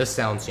now, and this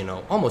sounds,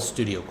 almost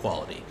studio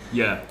quality.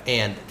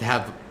 And to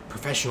have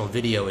professional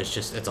video is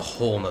just, it's a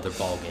whole nother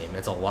ball game.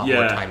 It's a lot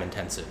more time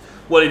intensive.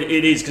 Well,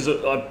 it is, because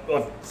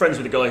I'm friends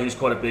with a guy who's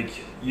quite a big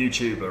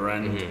YouTuber,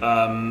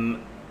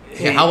 and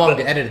how long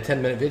to edit a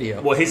 10-minute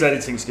video? Well, his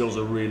editing skills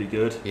are really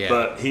good,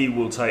 but he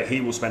will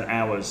spend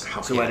hours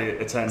to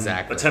edit a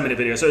 10-minute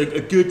video. So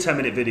a good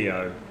 10-minute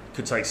video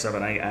could take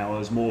 7-8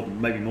 hours, more,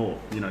 maybe more,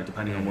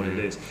 depending on what it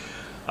is.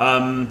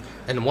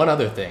 And one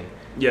other thing.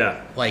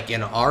 Yeah. Like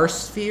in our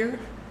sphere,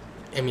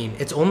 I mean,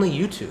 it's only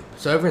YouTube.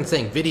 So everyone's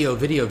saying video,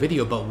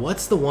 but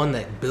what's the one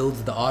that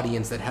builds the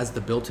audience, that has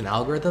the built-in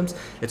algorithms?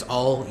 It's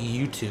all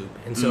YouTube.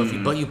 And so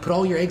but you put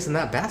all your eggs in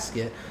that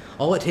basket,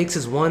 all it takes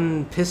is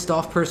one pissed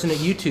off person at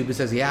YouTube who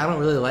says, yeah, I don't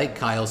really like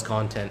Kyle's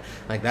content.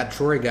 Like, that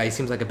Troy guy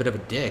seems like a bit of a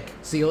dick.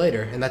 See you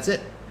later. And that's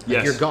it.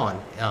 Like, you're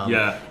gone.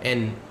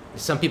 And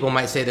some people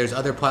might say there's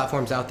other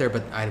platforms out there,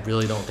 but I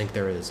really don't think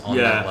there is on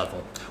that level.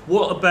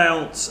 What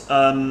about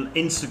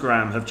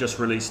Instagram have just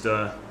released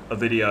a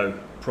video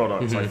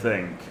product, I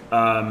think.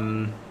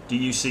 Do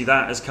you see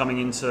that as coming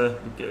into,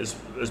 as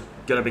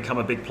going to become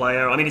a big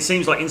player? I mean, it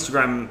seems like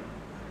Instagram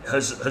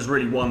has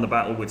really won the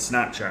battle with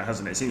Snapchat,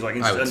 hasn't it? It seems like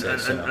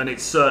and it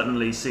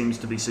certainly seems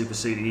to be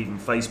superseding even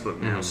Facebook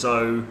now.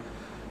 So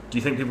do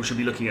you think people should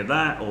be looking at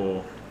that,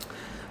 or?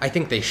 I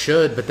think they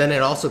should, but then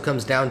it also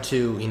comes down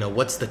to,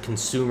 what's the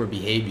consumer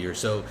behavior.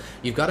 So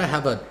you've got to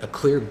have a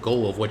clear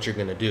goal of what you're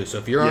going to do. So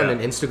if you're on an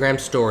Instagram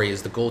story,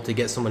 is the goal to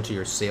get someone to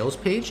your sales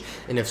page?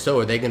 And if so,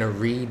 are they going to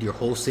read your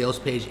whole sales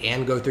page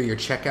and go through your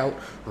checkout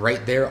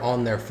right there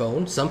on their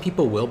phone? Some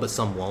people will, but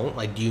some won't.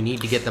 Like, do you need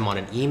to get them on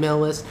an email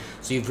list?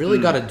 So you've really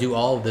got to do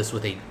all of this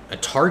with a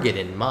target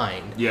in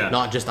mind.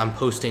 Not just I'm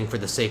posting for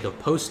the sake of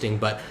posting,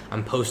 but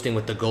I'm posting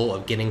with the goal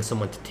of getting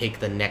someone to take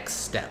the next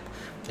step.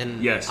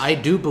 And I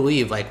do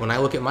believe, like, when I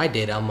look at my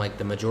data, I'm like,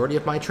 the majority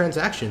of my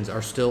transactions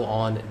are still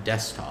on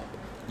desktop.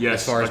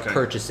 As far as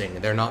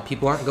purchasing,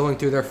 people aren't going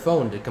through their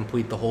phone to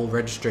complete the whole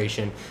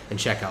registration and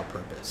checkout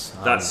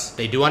purpose.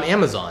 They do on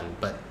Amazon,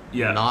 but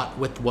not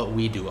with what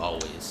we do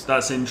always.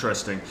 That's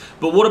interesting.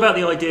 But what about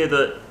the idea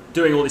that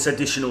doing all this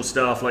additional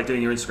stuff, like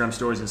doing your Instagram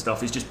stories and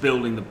stuff, is just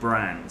building the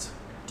brand?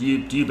 Do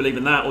you believe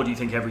in that, or do you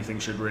think everything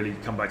should really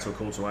come back to a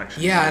call to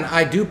action? Yeah, and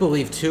I do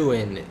believe too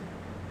in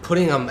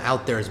putting them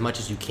out there as much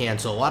as you can.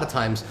 So a lot of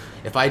times,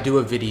 if I do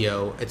a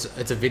video,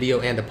 it's a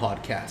video and a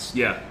podcast.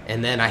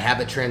 And then I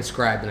have it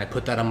transcribed and I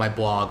put that on my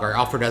blog, or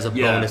offered as a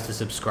bonus to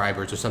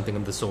subscribers or something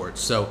of the sort.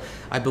 So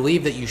I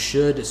believe that you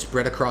should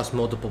spread across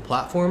multiple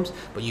platforms,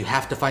 but you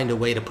have to find a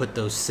way to put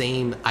those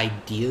same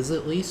ideas,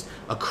 at least,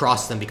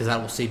 across them, because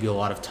that will save you a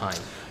lot of time.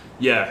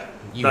 You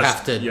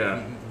have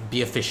to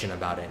be efficient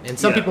about it. And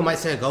some people might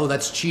say, like, oh,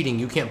 that's cheating.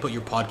 You can't put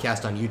your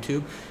podcast on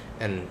YouTube.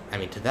 And I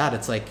mean, to that,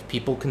 it's like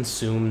people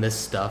consume this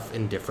stuff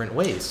in different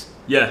ways.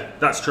 Yeah,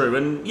 that's true.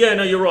 And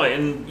no, you're right.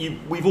 And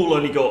we've all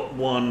only got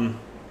one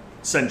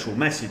central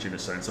message, in a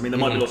sense. I mean,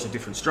 there might be lots of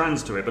different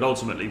strands to it, but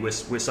ultimately we're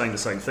saying the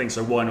same thing.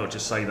 So why not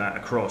just say that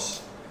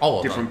across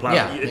all of different them?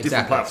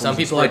 Different platforms? Some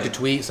people like to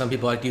tweet. Some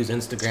people like to use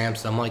Instagram.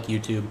 Some like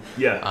YouTube.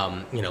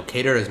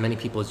 Cater to as many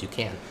people as you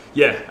can.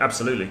 Yeah,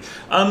 absolutely.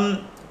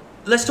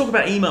 Let's talk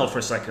about email for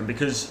a second,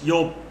 because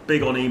you're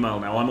big on email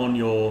now. I'm on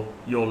your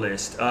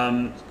list.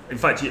 In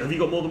fact, have you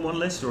got more than one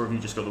list, or have you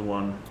just got the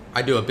one?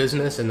 I do a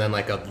business and then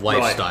like a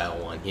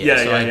lifestyle one. I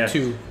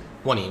have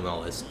one email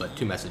list, but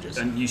 2 messages.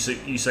 And you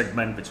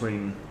segment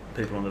between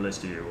people on the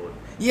list, do you? Or?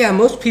 Yeah,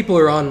 most people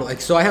are on,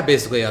 like, so I have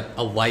basically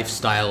a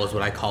lifestyle is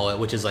what I call it,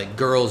 which is like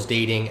girls,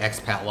 dating,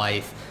 expat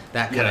life,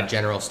 that kind of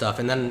general stuff.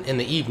 And then in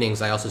the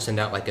evenings, I also send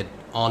out like an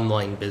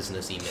online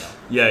business email.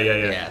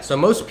 Yeah. So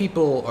most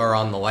people are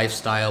on the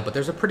lifestyle, but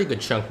there's a pretty good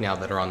chunk now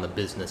that are on the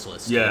business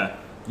list. Yeah.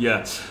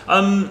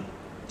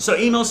 So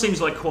email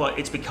seems like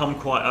it's become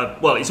quite a,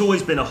 well, it's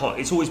always been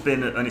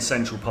an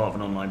essential part of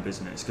an online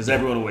business, because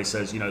everyone always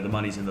says, the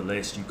money's in the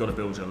list, you've got to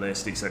build your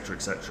list, etc.,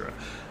 etc.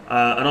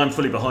 And I'm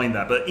fully behind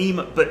that. But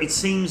it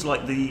seems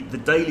like the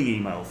daily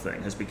email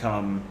thing has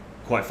become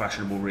quite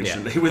fashionable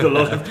recently, with a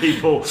lot of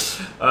people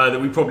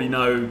that we probably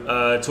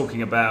know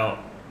talking about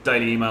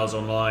daily emails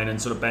online,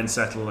 and sort of Ben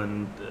Settle,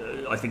 and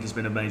I think has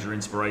been a major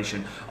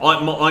inspiration.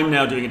 I'm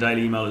now doing a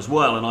daily email as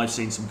well, and I've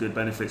seen some good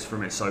benefits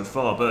from it so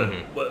far. But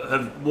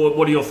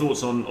what are your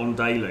thoughts on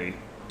daily?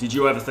 Did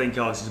you ever think,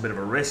 this is a bit of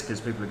a risk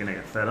because people are going to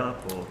get fed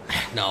up? Or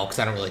no, because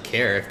I don't really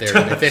care if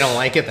they don't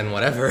like it, then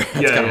whatever.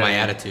 That's kind of my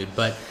attitude.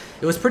 But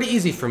it was pretty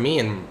easy for me,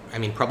 and I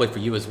mean probably for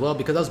you as well,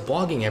 because I was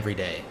blogging every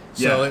day.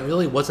 So it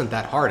really wasn't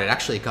that hard. It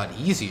actually got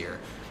easier,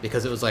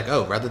 because it was like,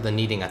 rather than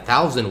needing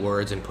 1,000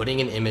 words and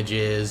putting in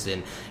images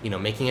and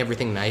making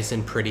everything nice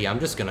and pretty, I'm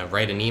just gonna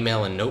write an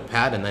email in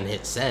Notepad and then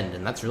hit send.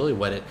 And that's really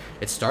what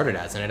it started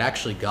as, and it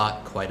actually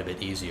got quite a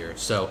bit easier.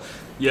 So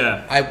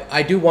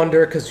I do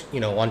wonder, because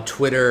on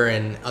Twitter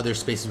and other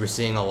spaces we're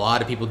seeing a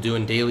lot of people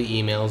doing daily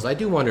emails. I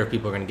do wonder if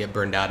people are gonna get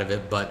burned out of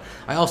it, but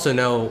I also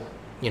know,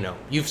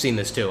 you've seen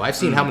this too. I've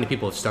seen how many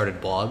people have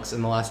started blogs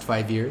in the last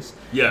 5 years.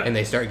 And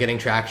they start getting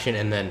traction,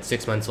 and then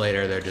 6 months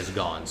later, they're just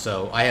gone.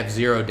 So I have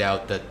zero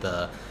doubt that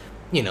the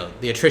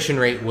attrition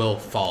rate will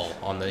fall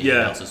on the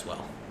emails as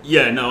well.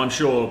 Yeah, no, I'm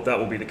sure that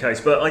will be the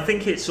case. But I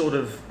think it's sort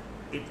of,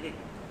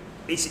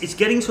 it's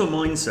getting to a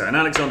mindset, and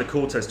Alexander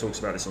Cortez talks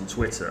about this on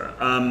Twitter,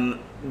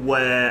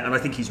 where, and I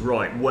think he's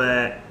right,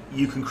 where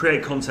you can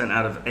create content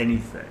out of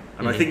anything.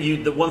 And I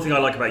think the one thing I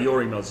like about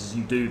your emails is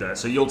you do that.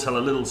 So you'll tell a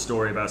little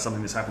story about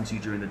something that's happened to you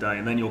during the day,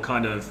 and then you'll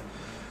kind of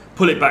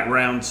pull it back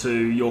round to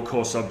your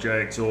core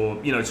subject,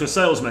 or to a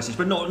sales message,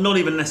 but not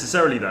even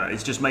necessarily that.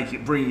 It's just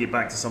bringing it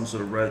back to some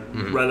sort of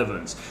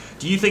relevance.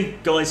 Do you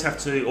think guys have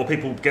to, or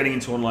people getting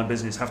into online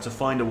business have to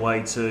find a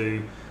way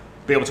to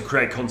be able to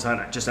create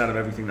content just out of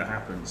everything that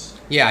happens?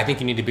 Yeah, I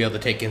think you need to be able to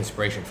take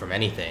inspiration from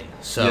anything.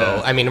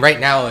 So, I mean, right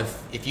now,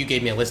 if you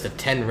gave me a list of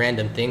 10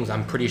 random things,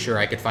 I'm pretty sure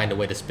I could find a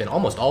way to spin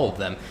almost all of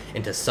them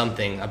into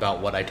something about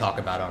what I talk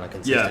about on a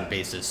consistent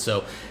basis.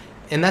 So,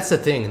 and that's the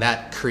thing,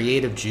 that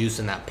creative juice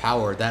and that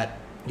power, that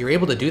you're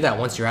able to do that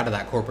once you're out of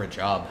that corporate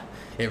job.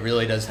 It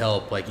really does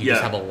help. Like, you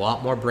just have a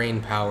lot more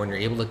brain power, and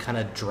you're able to kind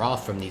of draw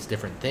from these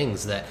different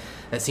things that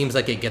seems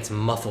like it gets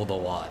muffled a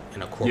lot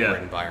in a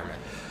corporate environment.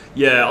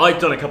 Yeah, I've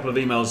done a couple of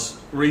emails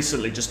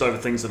recently just over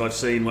things that I've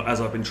seen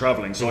as I've been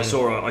traveling. So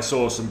I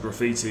saw some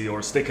graffiti or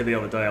a sticker the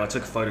other day. I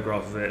took a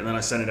photograph of it, and then I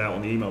sent it out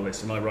on the email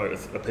list, and I wrote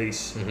a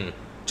piece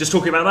just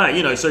talking about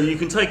that. So you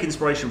can take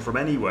inspiration from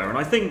anywhere. And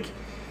I think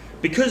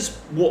because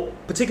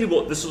particularly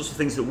what the sorts of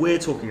things that we're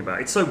talking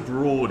about, it's so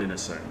broad in a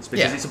sense,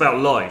 because it's about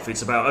life.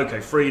 It's about, okay,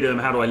 freedom.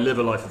 How do I live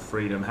a life of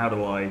freedom? How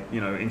do I,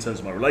 in terms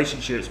of my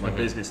relationships, my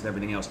business, and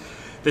everything else.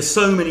 There's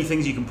so many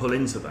things you can pull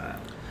into that.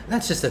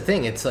 That's just the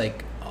thing. It's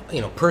like,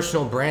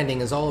 personal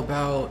branding is all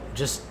about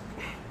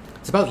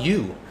it's about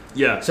you.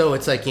 Yeah. So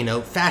it's like,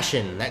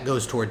 fashion, that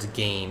goes towards a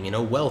game,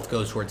 wealth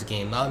goes towards a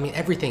game. I mean,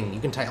 everything, you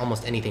can tie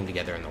almost anything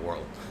together in the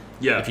world.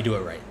 Yeah. If you do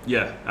it right.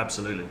 Yeah,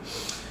 absolutely.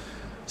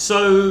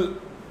 So,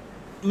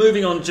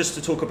 moving on just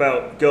to talk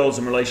about girls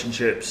and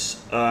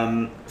relationships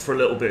for a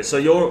little bit. So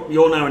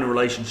you're now in a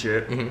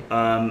relationship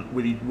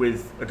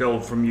with a girl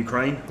from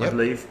Ukraine, I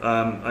believe,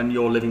 and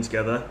you're living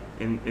together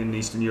in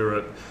Eastern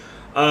Europe.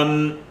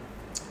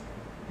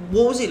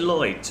 What was it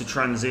like to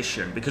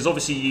transition? Because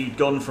obviously you'd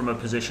gone from a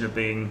position of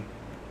being,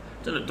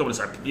 don't want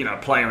to say a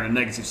player in a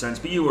negative sense,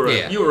 but you were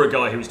a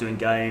guy who was doing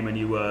game, and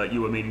you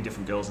were meeting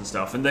different girls and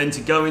stuff. And then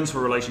to go into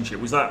a relationship,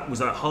 was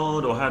that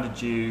hard, or how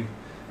did you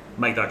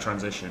make that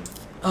transition?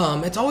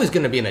 It's always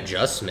going to be an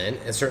adjustment.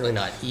 It's certainly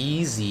not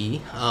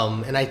easy.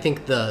 And I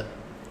think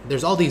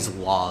there's all these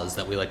laws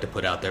that we like to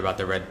put out there about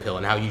the red pill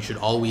and how you should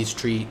always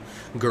treat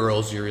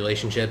girls, your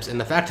relationships. And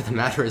the fact of the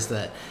matter is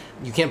that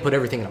you can't put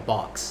everything in a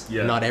box.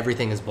 Yeah. Not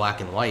everything is black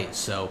and white.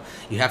 So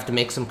you have to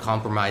make some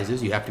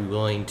compromises. You have to be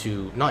willing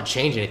to not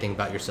change anything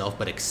about yourself,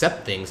 but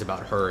accept things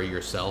about her or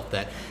yourself,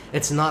 that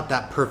it's not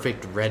that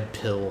perfect red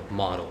pill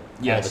model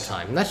all the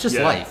time. And that's just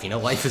life.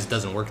 Life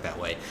doesn't work that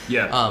way.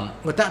 Yeah.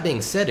 With that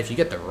being said, if you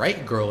get the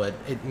right girl,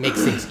 it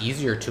makes things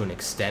easier to an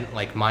extent.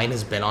 Like, mine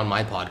has been on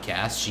my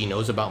podcast. She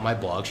knows about my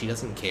blog. She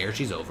doesn't care.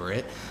 She's over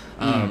it.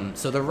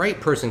 So the right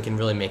person can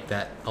really make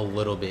that a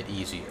little bit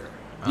easier.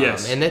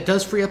 Yes. And it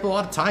does free up a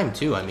lot of time,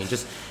 too. I mean,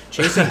 just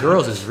chasing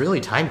girls is really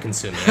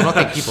time-consuming. I don't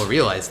think people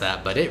realize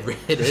that, but it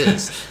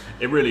is.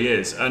 It really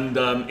is. And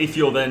if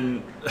you're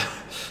then...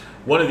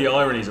 One of the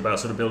ironies about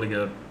sort of building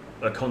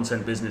a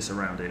content business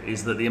around it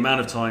is that the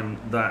amount of time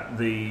that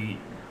the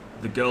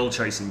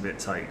girl-chasing bit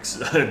takes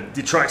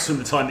detracts from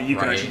the time that you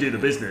can actually do the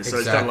business. So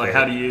it's kind of like,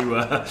 how do you...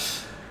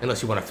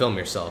 Unless you want to film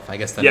yourself. I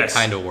guess that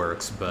kind of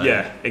works. But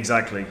yeah,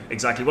 exactly.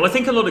 Well, I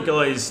think a lot of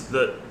guys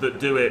that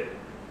do it,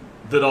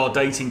 that are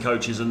dating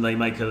coaches, and they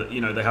make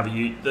they have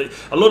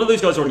a lot of those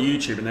guys are on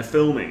YouTube and they're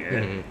filming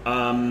it,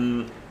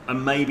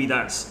 and maybe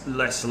that's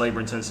less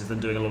labor intensive than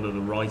doing a lot of the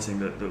writing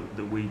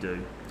that we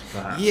do.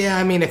 Perhaps. Yeah,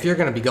 I mean, if you're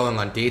going to be going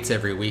on dates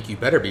every week, you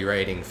better be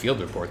writing field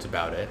reports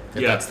about it.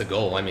 If that's the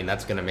goal, I mean,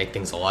 that's going to make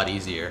things a lot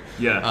easier.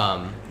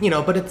 Yeah.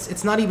 But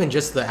it's not even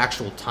just the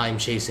actual time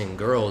chasing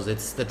girls.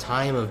 It's the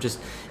time of just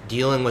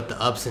dealing with the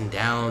ups and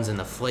downs and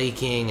the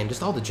flaking and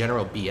just all the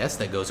general BS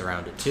that goes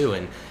around it too.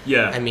 And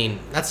I mean,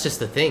 that's just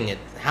the thing.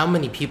 How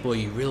many people are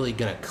you really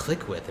going to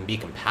click with and be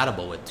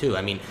compatible with too?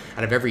 I mean,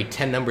 out of every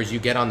 10 numbers you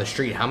get on the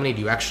street, how many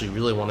do you actually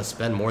really want to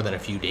spend more than a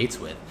few dates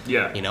with?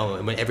 Yeah.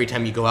 Every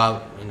time you go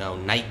out,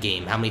 night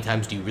game, how many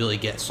times do you really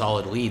get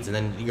solid leads? And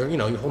then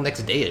your whole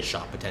next day is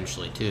shot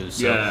potentially too.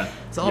 So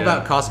it's all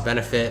about cost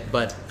benefit.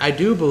 But I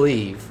do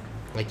believe,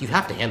 you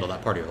have to handle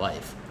that part of your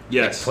life.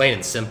 Yes. Plain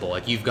and simple.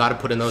 You've got to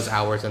put in those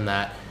hours and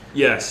that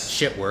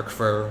shit work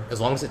for as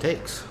long as it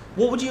takes.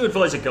 What would you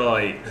advise a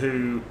guy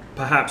who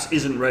perhaps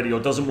isn't ready or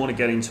doesn't want to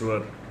get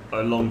into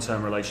a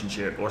long-term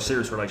relationship or a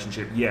serious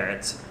relationship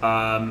yet,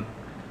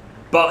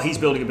 but he's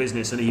building a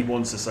business and he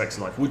wants a sex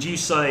life? Would you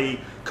say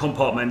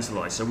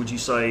compartmentalize? So would you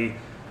say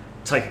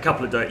take a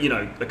couple of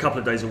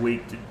days a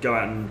week to go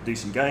out and do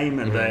some game,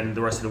 and then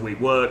the rest of the week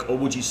work? Or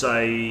would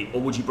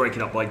you break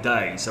it up by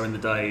day? So in the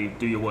day,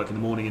 do your work in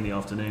the morning, in the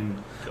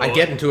afternoon? I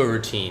get into a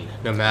routine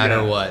no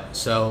matter what.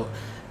 So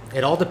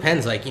it all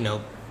depends.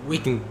 We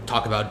can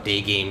talk about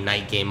day game,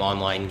 night game,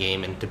 online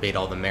game, and debate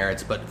all the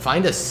merits, but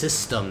find a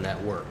system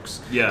that works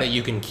that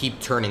you can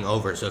keep turning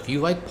over. So if you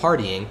like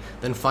partying,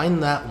 then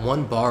find that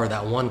one bar,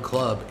 that one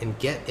club, and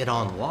get it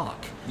on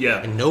lock.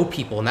 Yeah. And know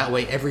people, and that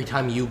way every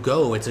time you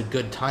go, it's a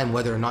good time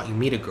whether or not you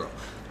meet a girl.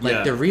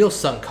 Like, the real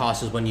sunk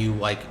cost is when you,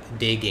 like,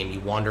 day game, you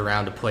wander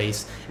around a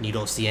place and you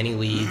don't see any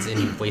leads and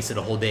you've wasted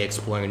a whole day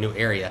exploring a new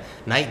area.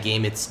 Night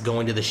game, it's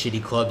going to the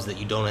shitty clubs that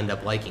you don't end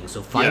up liking.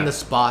 So find the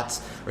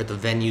spots or the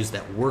venues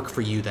that work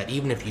for you, that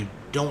even if you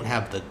don't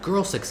have the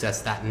girl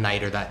success that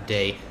night or that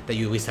day, that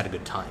you at least had a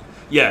good time.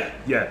 Yeah,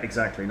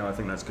 exactly. No, I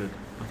think that's good.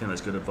 I think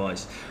that's good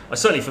advice.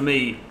 Certainly for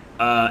me,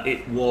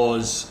 it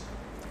was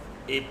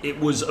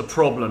a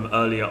problem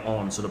earlier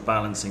on, sort of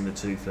balancing the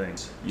two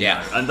things.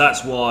 Yeah. And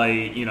that's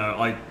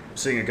why,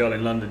 seeing a girl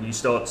in London, you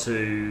start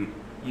to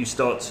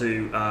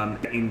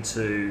get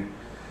into,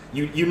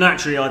 you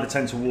naturally either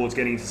tend towards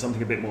getting into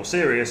something a bit more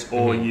serious,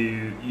 or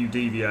you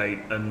deviate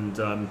and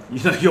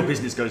your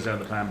business goes down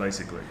the pan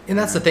basically. And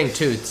that's the thing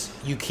too.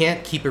 You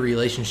can't keep a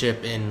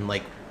relationship in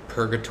like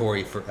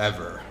purgatory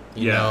forever.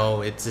 You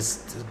know, it's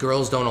just,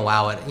 girls don't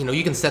allow it.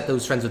 You can set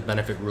those friends with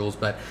benefit rules,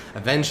 but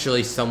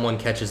eventually someone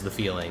catches the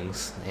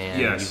feelings,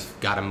 and you've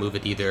got to move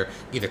it, either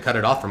cut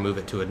it off or move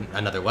it to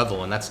another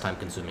level, and that's time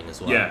consuming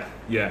as well.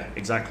 Yeah,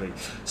 exactly.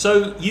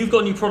 So you've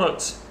got a new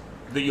product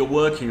that you're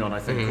working on, I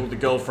think, called the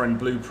Girlfriend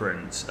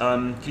Blueprint.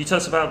 Can you tell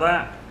us about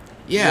that?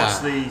 Yeah.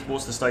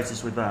 What's the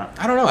status with that?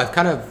 I don't know. I've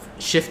kind of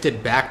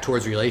shifted back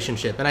towards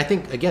relationship. And I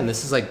think, again,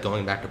 this is like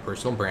going back to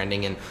personal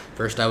branding. And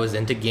first I was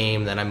into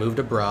game, then I moved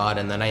abroad,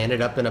 and then I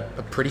ended up in a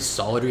pretty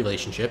solid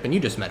relationship. And you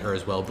just met her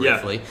as well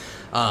briefly.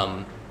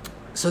 Yeah.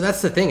 So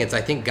that's the thing.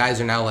 I think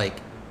guys are now like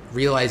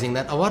realizing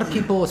that a lot of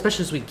people,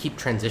 especially as we keep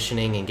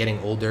transitioning and getting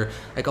older,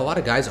 like a lot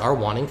of guys are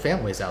wanting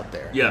families out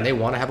there. Yeah. And they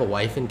want to have a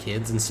wife and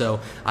kids. And so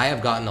I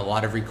have gotten a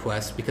lot of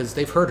requests because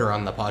they've heard her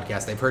on the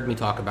podcast. They've heard me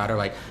talk about her.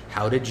 Like,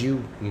 how did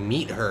you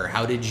meet her?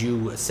 How did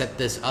you set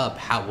this up?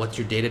 What's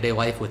your day-to-day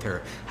life with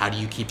her? How do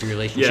you keep your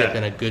relationship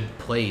in a good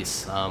place?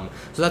 So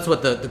that's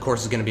what the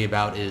course is going to be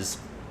about. It's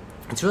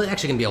really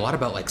actually going to be a lot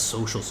about like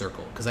social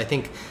circle, because I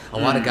think a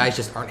lot of guys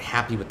just aren't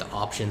happy with the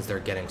options they're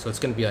getting. So it's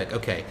going to be like,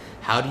 okay,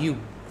 how do you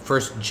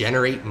first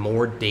generate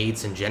more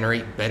dates and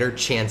generate better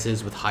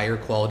chances with higher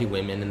quality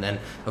women, and then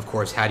of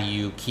course how do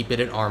you keep it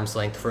at arm's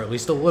length for at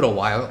least a little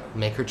while,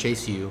 make her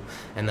chase you,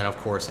 and then of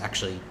course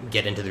actually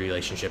get into the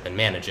relationship and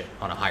manage it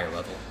on a higher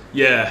level.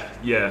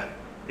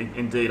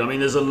 Indeed. I mean,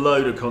 there's a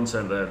load of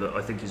content there that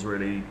I think is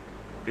really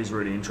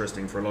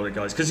interesting for a lot of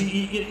guys, because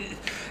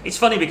it's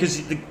funny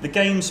because the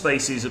game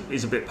space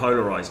is a bit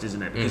polarized,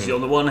 isn't it? Because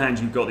on the one hand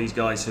you've got these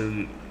guys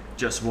who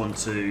just want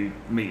to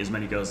meet as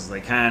many girls as they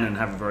can and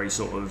have a very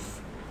sort of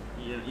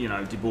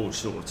debauched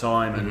sort of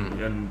time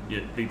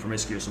and be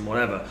promiscuous and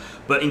whatever.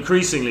 But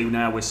increasingly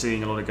now we're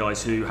seeing a lot of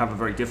guys who have a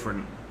very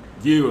different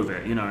view of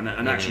it,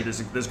 and actually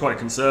there's quite a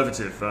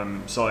conservative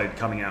side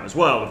coming out as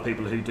well, of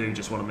people who do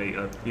just want to meet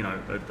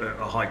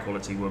a high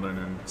quality woman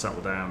and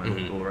settle down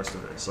and all the rest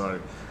of it. So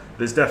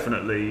there's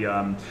definitely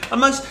and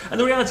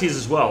the reality is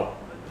as well,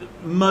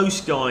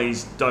 most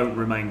guys don't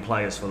remain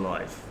players for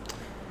life.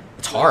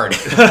 It's hard.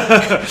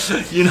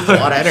 A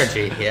lot of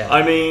energy. Yeah.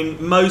 I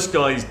mean, most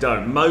guys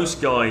don't. Most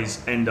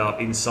guys end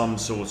up in some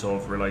sort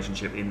of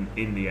relationship in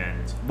the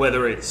end,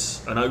 whether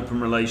it's an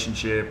open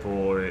relationship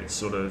or it's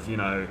sort of,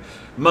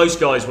 most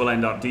guys will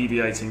end up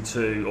deviating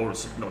to, or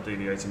not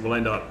deviating, will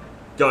end up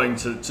going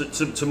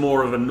to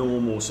more of a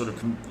normal sort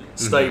of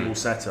stable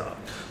setup.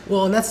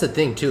 Well, and that's the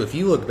thing too. If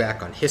you look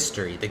back on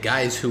history, the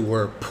guys who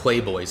were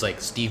playboys like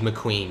Steve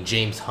McQueen,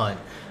 James Hunt,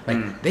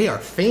 they are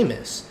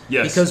famous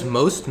because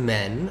most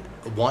men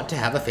want to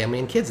have a family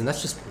and kids, and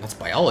that's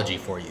biology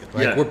for you.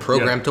 We're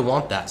programmed to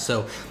want that.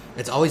 So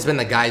it's always been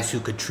the guys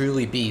who could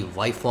truly be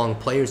lifelong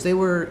players. They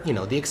were,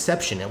 the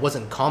exception. It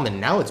wasn't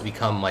common. Now it's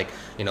become like,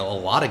 a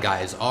lot of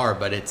guys are,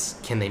 but it's,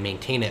 can they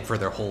maintain it for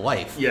their whole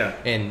life? Yeah.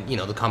 And,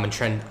 the common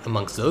trend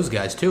amongst those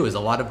guys too is a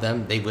lot of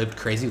them, they lived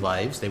crazy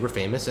lives, they were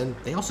famous, and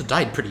they also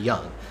died pretty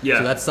young. Yeah.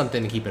 So that's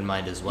something to keep in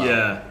mind as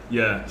well.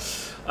 Yeah.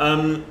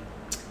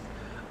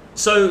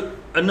 So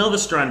another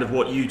strand of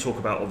what you talk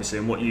about, obviously,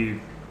 and what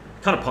you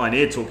kind of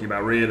pioneered talking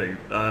about, really,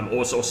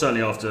 or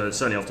certainly after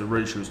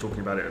Roosh, who was talking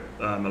about it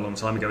a long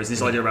time ago, is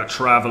this idea about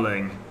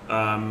traveling,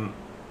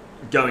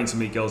 going to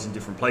meet girls in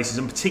different places,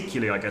 and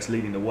particularly, I guess,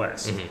 leaving the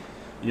West.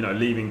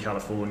 Leaving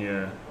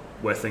California,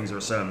 where things are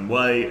a certain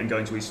way, and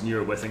going to Eastern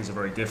Europe, where things are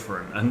very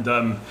different.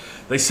 And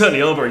they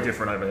certainly are very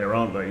different over here,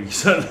 aren't they?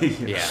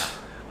 Certainly. Yeah.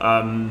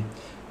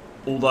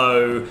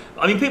 Although,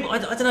 I mean, people, I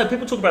don't know,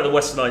 people talk about the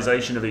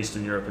westernization of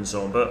Eastern Europe and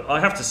so on, but I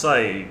have to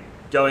say,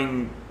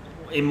 going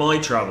in my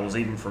travels,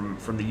 even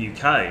from the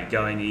UK,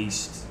 going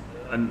east,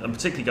 and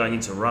particularly going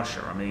into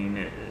Russia, I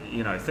mean,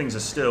 things are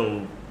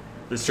still,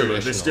 there's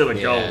still a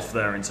gulf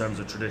there in terms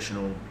of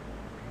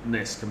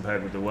traditionalness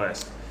compared with the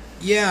West.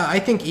 Yeah, I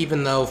think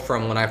even though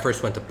from when I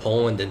first went to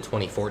Poland in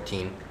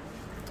 2014,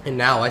 and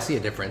now I see a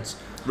difference.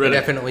 Really? I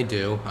definitely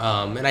do.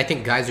 And I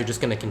think guys are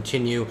just going to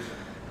continue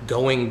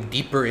going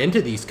deeper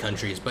into these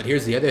countries. But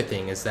here's the other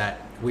thing, is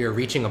that we are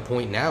reaching a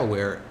point now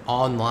where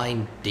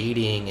online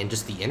dating and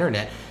just the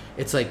internet,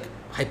 it's like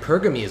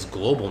hypergamy is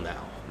global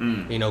now.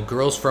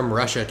 Girls from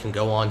Russia can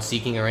go on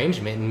Seeking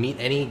Arrangement and meet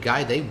any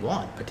guy they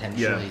want,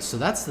 potentially. Yeah. So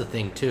that's the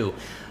thing, too.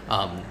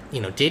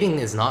 dating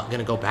is not going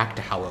to go back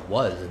to how it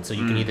was. And so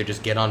you can either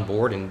just get on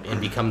board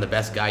and become the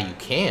best guy you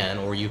can,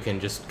 or you can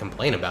just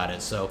complain about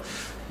it. So,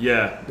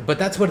 yeah. But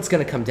that's what it's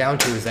going to come down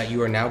to, is that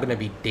you are now going to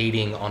be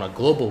dating on a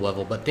global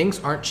level, but things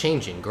aren't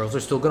changing. Girls are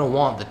still going to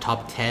want the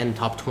top 10,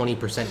 top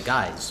 20%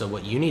 guys. So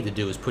what you need to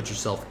do is put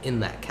yourself in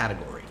that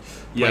category.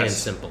 Plain and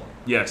simple.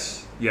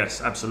 Yes,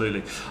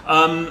 absolutely.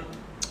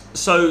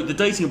 So the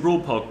Dating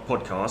Abroad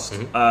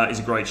podcast is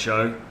a great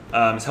show.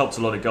 It's helped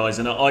a lot of guys,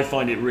 and I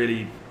find it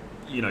really,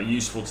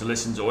 useful to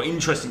listen to, or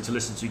interesting to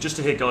listen to, just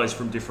to hear guys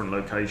from different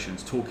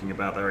locations talking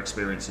about their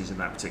experiences in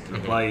that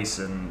particular place,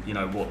 and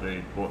what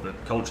the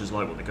culture's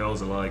like, what the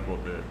girls are like,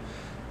 what the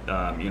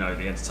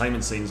the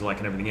entertainment scene's like,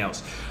 and everything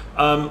else.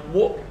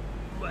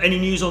 Any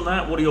news on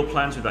that? What are your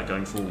plans with that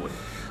going forward?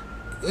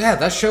 Yeah,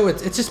 that show,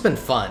 it's just been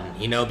fun,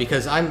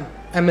 because I'm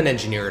an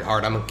engineer at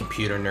heart. I'm a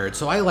computer nerd,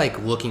 so I like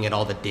looking at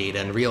all the data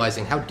and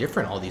realizing how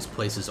different all these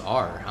places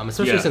are.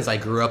 Especially since I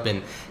grew up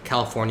in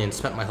California and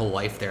spent my whole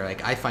life there.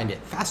 Like, I find it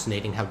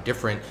fascinating how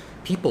different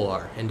people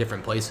are in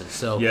different places.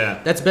 So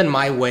that's been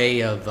my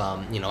way of,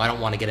 I don't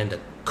want to get into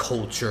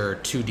culture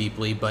too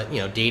deeply, but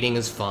dating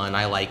is fun.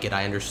 I like it.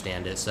 I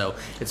understand it. So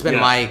it's been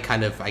my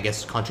kind of, I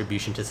guess,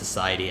 contribution to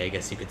society, I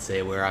guess you could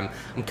say, where I'm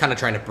kind of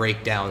trying to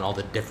break down all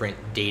the different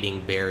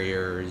dating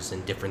barriers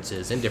and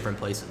differences in different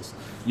places.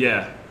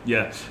 Yeah.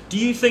 Do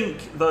you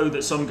think, though,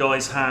 that some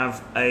guys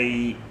have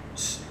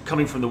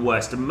coming from the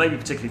West, and maybe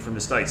particularly from the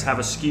States, have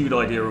a skewed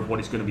idea of what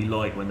it's going to be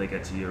like when they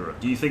get to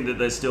Europe? Do you think that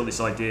there's still this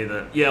idea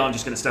that, I'm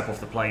just going to step off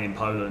the plane in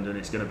Poland and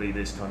it's going to be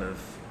this kind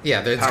of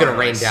it's going to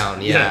rain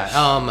down,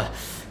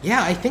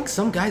 I think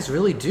some guys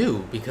really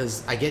do,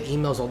 because I get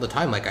emails all the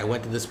time, like, I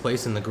went to this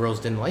place and the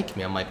girls didn't like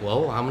me. I'm like,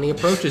 well, how many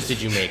approaches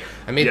did you make?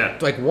 I made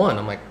like one.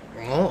 I'm like,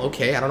 well,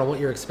 okay, I don't know what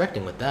you're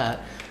expecting with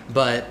that.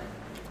 But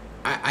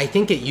I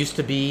think it used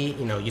to be,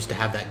 used to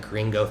have that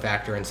gringo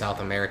factor in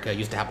South America,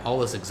 used to have all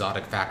this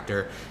exotic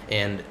factor.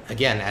 And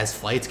again, as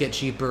flights get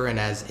cheaper and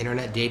as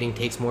internet dating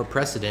takes more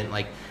precedent,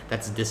 like,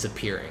 that's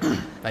disappearing.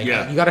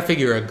 You got to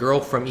figure a girl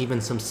from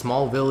even some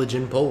small village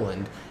in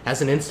Poland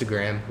has an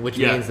Instagram, which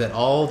means that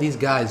all these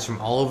guys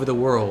from all over the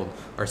world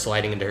are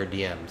sliding into her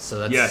DMs.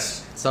 So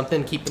that's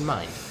something to keep in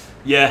mind.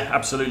 Yeah,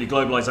 absolutely.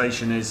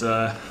 Globalization is...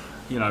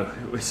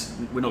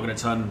 we're not going to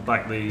turn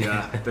back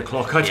the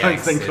clock, I don't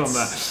think, on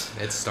that.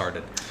 It's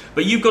started.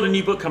 But you've got a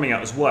new book coming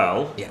out as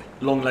well. Yeah.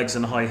 Long Legs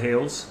and High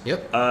Heels.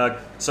 Yep.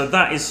 So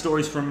that is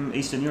stories from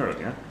Eastern Europe,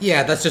 yeah?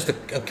 Yeah, that's just a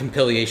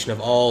compilation of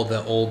all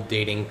the old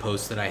dating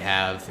posts that I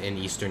have in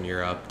Eastern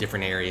Europe,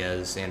 different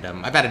areas, and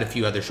I've added a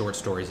few other short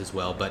stories as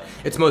well, but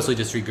it's mostly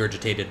just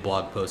regurgitated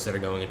blog posts that are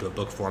going into a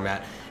book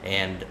format.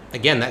 And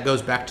again, that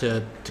goes back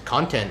to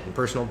content and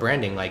personal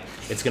branding. Like,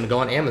 it's going to go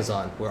on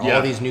Amazon, where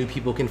all these new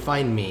people can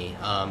find me.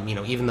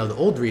 Even though the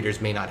old readers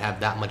may not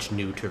have that much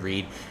new to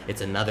read,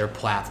 it's another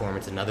platform,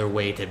 it's another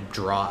way to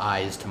draw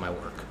eyes to my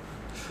work.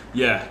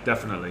 Yeah,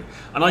 definitely.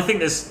 And I think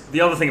there's the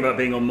other thing about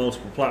being on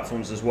multiple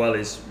platforms as well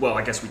is, well,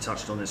 I guess we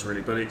touched on this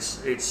really, but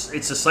it's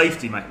a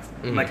safety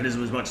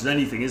mechanism as much as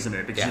anything, isn't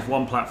it? Because if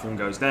one platform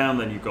goes down,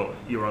 then you've got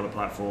your other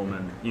platform,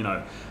 and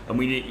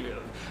we need,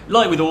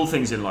 like with all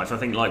things in life, I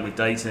think, like with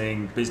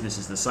dating, business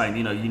is the same.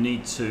 You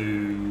need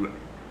to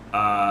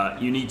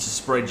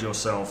spread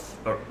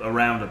yourself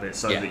around a bit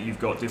so that you've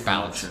got different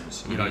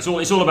options.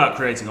 It's all about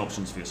creating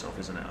options for yourself,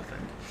 isn't it? I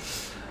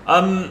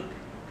think.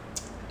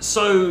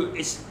 So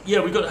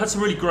we've had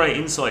some really great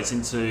insights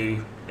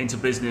into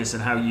business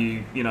and how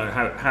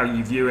how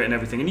you view it and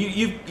everything. And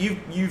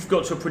you've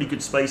got to a pretty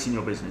good space in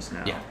your business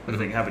now. I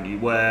think, haven't you?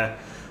 Where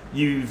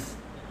you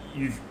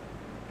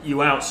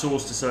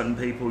outsource to certain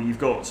people. You've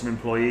got some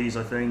employees,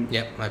 I think.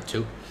 Yep, I have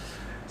 2.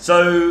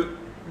 So,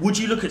 would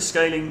you look at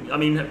scaling? I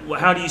mean,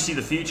 how do you see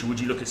the future? Would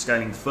you look at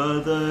scaling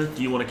further?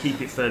 Do you want to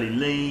keep it fairly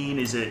lean?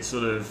 Is it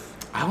sort of...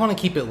 I want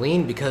to keep it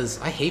lean because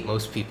I hate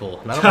most people,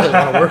 and I don't really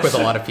want to work with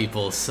a lot of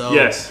people. So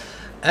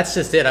that's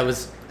just it. I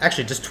was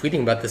actually just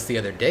tweeting about this the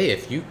other day.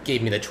 If you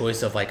gave me the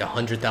choice of like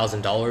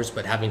 $100,000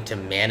 but having to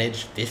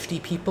manage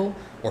 50 people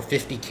or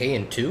 50K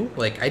in 2,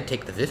 like, I'd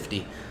take the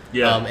 50.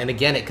 And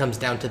again, it comes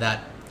down to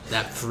that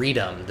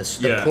freedom,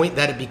 the point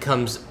that it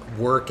becomes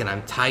work and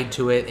I'm tied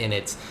to it and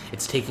it's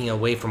taking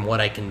away from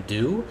what I can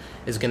do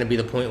is going to be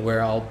the point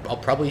where I'll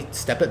probably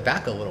step it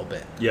back a little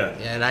bit.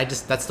 And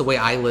that's the way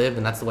I live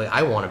and that's the way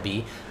I want to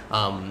be.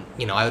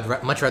 I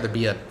would much rather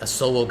be a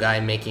solo guy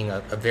making a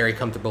very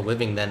comfortable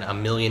living than a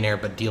millionaire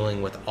but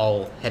dealing with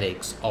all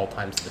headaches all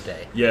times of the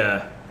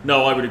day.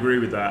 No, I would agree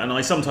with that. And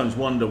I sometimes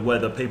wonder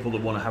whether people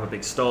that want to have a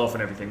big staff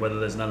and everything, whether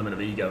there's an element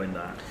of ego in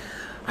that.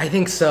 I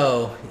think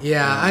so.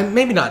 I'm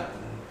maybe not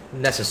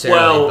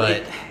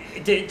necessarily, but...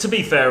 To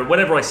be fair,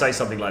 whenever I say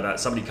something like that,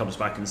 somebody comes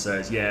back and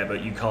says,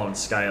 but you can't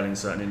scale in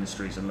certain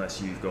industries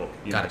unless you've got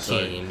a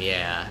team.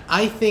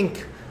 I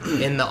think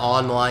in the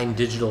online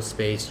digital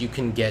space, you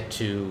can get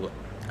to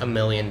 $1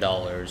 million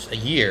a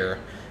year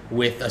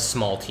with a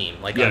small team,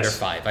 like Yes. under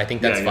 5. I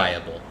think that's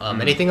viable.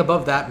 Anything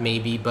above that,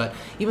 maybe. But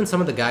even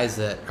some of the guys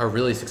that are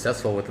really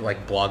successful with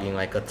like blogging,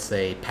 like let's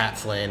say Pat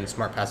Flynn,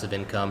 Smart Passive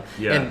Income,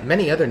 and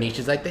many other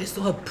niches, like they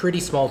still have pretty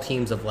small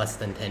teams of less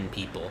than 10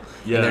 people,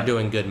 and they're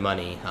doing good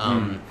money.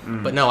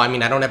 But no, I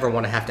mean, I don't ever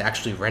want to have to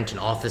actually rent an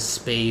office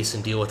space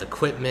and deal with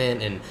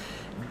equipment and,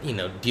 you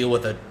know, deal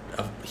with a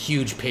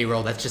huge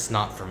payroll. That's just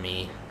not for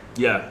me.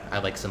 Yeah. I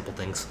like simple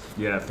things.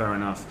 Yeah, fair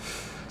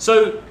enough.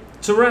 So,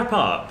 to wrap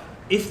up,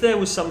 if there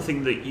was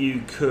something that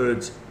you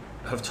could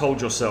have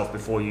told yourself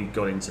before you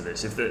got into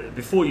this,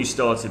 before you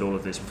started all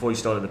of this, before you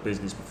started the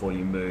business, before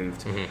you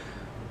moved,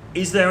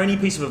 is there any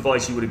piece of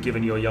advice you would have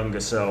given your younger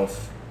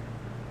self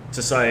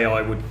to say,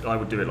 I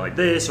would do it like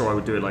this, or I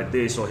would do it like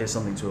this, or here's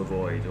something to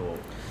avoid, or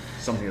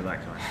something of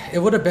that kind? It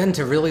would have been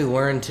to really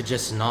learn to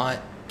just not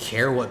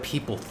care what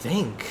people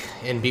think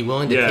and be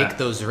willing to take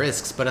those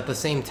risks. But at the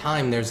same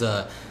time, there's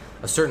a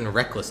certain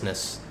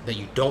recklessness that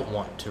you don't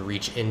want to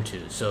reach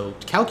into. So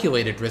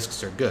calculated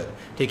risks are good.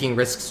 Taking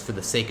risks for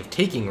the sake of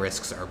taking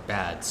risks are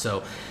bad.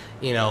 So,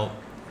 you know,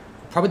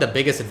 probably the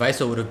biggest advice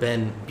would have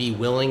been be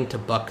willing to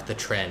buck the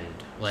trend.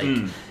 Like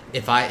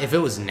if it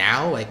was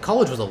now, like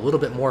college was a little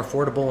bit more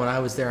affordable when I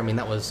was there. I mean,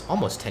 that was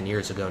almost 10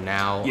 years ago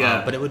now.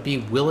 But it would be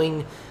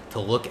willing to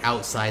look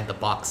outside the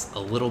box a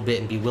little bit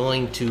and be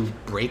willing to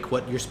break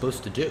what you're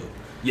supposed to do.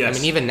 Yes. I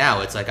mean, even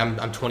now, it's like I'm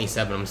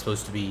 27. I'm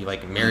supposed to be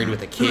like married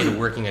with a kid,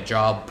 working a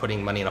job,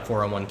 putting money in a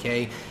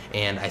 401k,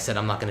 and I said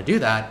I'm not going to do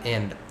that.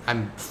 And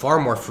I'm far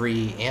more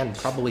free and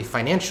probably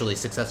financially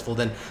successful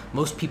than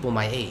most people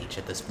my age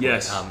at this point.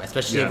 Yes.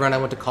 Especially everyone I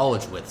went to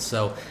college with.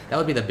 So that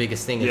would be the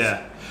biggest thing.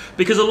 Yeah,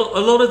 because a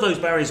lot of those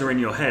barriers are in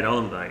your head,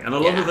 aren't they? And a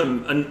lot of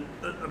them,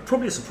 and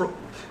probably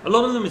a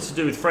lot of them is to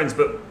do with friends,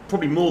 but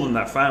probably more than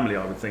that, family,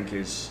 I would think,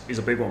 is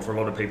a big one for a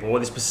lot of people, or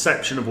this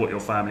perception of what your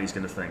family is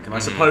going to think. And I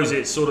suppose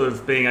it's sort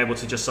of being able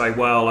to just say,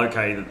 well,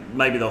 okay,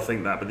 maybe they'll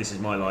think that, but this is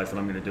my life and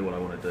I'm going to do what I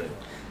want to do.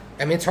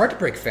 I mean, it's hard to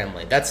break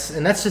family. That's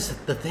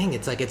just the thing.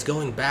 It's like, it's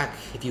going back,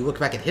 if you look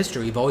back at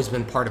history, you've always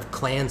been part of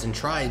clans and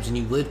tribes, and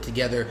you lived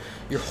together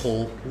your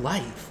whole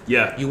life.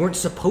 Yeah. You weren't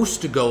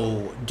supposed to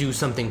go do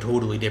something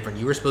totally different.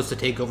 You were supposed to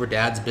take over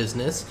dad's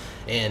business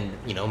and,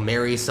 you know,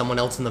 marry someone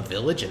else in the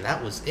village, and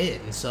that was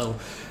it. And so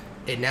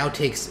it now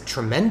takes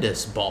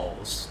tremendous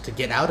balls to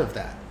get out of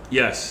that.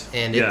 Yes.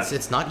 And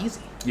it's not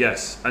easy.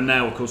 Yes. And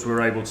now, of course,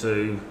 we're able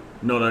to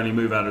not only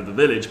move out of the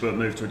village, but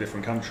move to a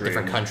different country.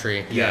 Different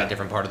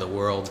part of the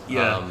world.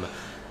 Yeah.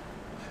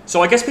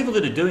 So I guess people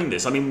that are doing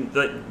this, I mean,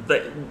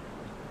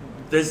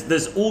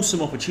 there's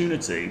awesome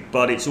opportunity,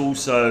 but it's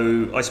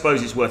also, I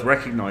suppose it's worth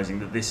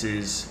recognizing that this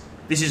is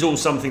all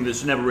something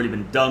that's never really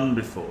been done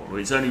before.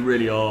 It's only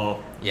really our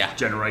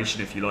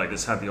generation, if you like,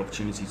 that's had the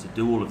opportunity to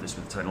do all of this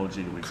with the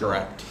technology that we've got.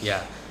 Correct.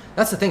 Yeah.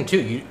 That's the thing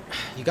too.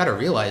 You got to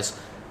realize,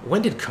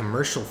 when did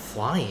commercial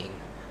flying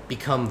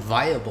become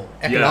viable,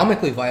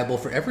 economically viable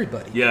for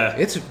everybody? Yeah.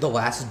 It's the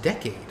last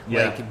decade.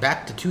 Yeah. Like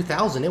back to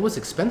 2000, it was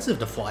expensive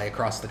to fly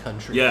across the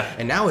country. Yeah.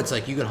 And now it's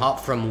like you can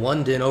hop from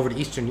London over to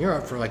Eastern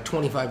Europe for like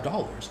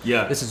 $25.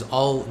 Yeah. This is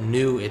all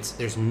new.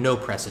 There's no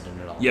precedent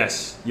at all.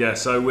 Yes. Yeah.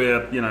 So we're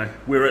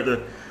at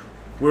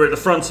the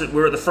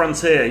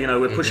frontier. You know,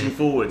 we're pushing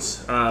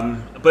forwards.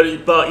 But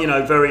you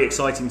know, very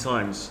exciting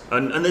times.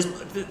 And there's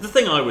the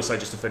thing I always say,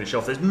 just to finish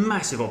off, there's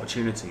massive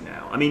opportunity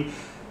now. I mean,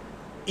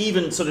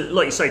 even sort of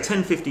like you say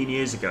 10, 15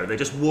 years ago, there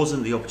just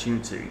wasn't the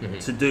opportunity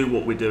to do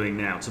what we're doing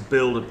now, to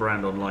build a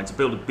brand online, to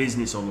build a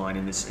business online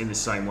in this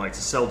same way,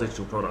 to sell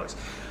digital products.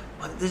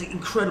 There's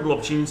incredible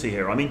opportunity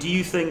here. I mean, do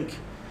you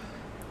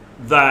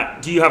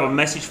have a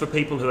message for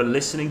people who are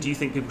listening? Do you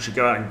think people should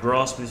go out and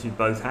grasp this with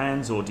both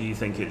hands, or do you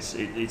think it's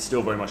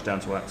still very much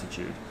down to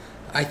aptitude?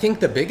 I think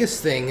the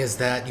biggest thing is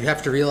that you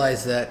have to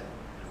realize that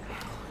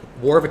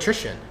war of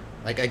attrition.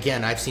 Like,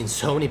 again, I've seen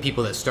so many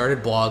people that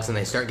started blogs and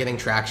they start getting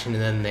traction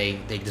and then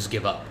they just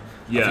give up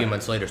a few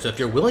months later. So if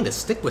you're willing to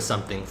stick with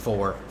something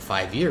for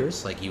 5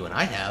 years, like you and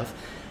I have,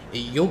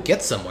 you'll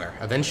get somewhere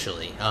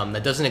eventually.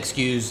 That doesn't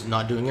excuse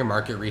not doing your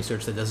market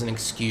research. That doesn't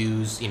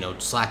excuse,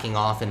 slacking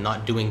off and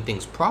not doing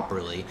things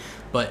properly.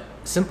 But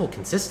simple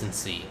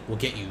consistency will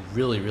get you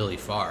really, really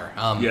far.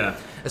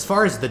 As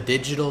far as the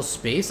digital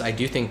space, I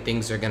do think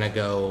things are going to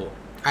go...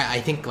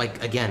 I think,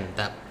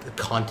 that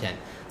content...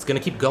 It's going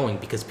to keep going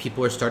because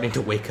people are starting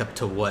to wake up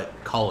to what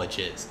college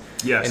is.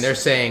 Yes. And they're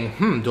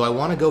saying, do I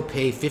want to go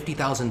pay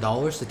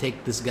 $50,000 to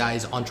take this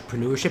guy's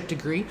entrepreneurship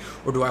degree,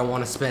 or do I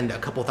want to spend a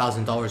couple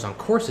 $1,000s on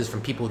courses from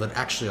people that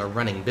actually are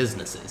running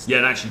businesses? Yeah,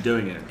 and actually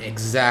doing it.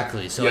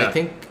 Exactly. So I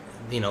think,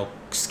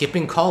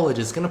 skipping college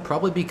is going to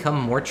probably become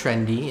more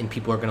trendy, and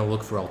people are going to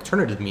look for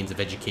alternative means of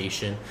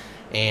education.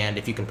 And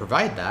if you can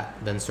provide that,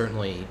 then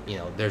certainly,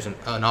 there's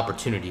an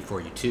opportunity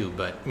for you too.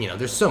 But,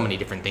 there's so many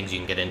different things you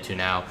can get into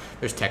now.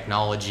 There's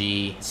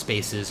technology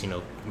spaces,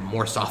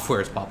 more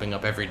software is popping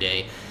up every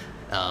day.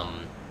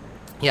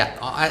 Yeah,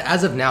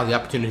 as of now, the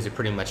opportunities are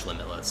pretty much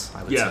limitless,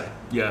 I would say.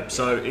 Yeah,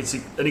 so it's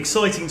an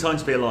exciting time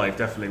to be alive,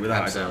 definitely,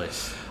 without Absolutely. a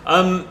doubt.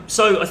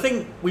 So I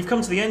think we've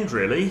come to the end,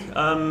 really.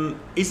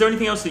 Is there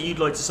anything else that you'd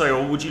like to say,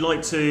 or would you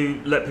like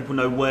to let people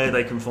know where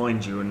they can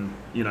find you and,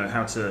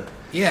 how to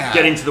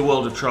get into the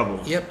world of trouble?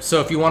 Yep, so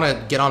if you want to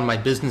get on my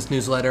business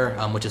newsletter,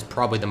 which is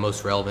probably the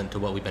most relevant to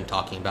what we've been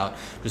talking about,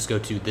 just go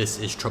to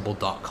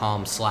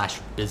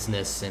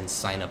thisistrouble.com/business and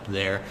sign up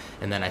there.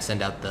 And then I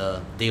send out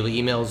the daily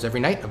emails every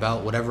night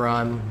about whatever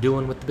I'm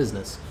doing with the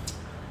business.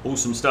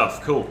 Awesome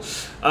stuff. Cool.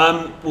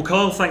 Well,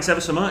 Kyle, thanks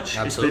ever so much.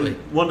 Absolutely. It's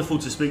been wonderful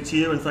to speak to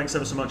you, and thanks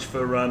ever so much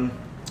for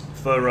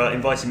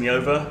inviting me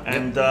over.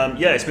 And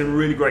it's been a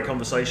really great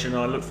conversation.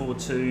 I look forward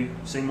to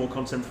seeing more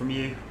content from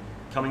you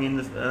coming in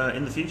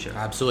the future.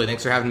 Absolutely.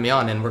 Thanks for having me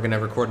on, and we're going to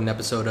record an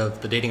episode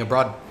of the Dating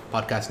Abroad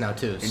podcast now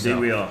too. Indeed,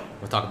 we are.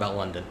 We'll talk about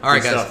London. All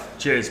right, guys. Stuff.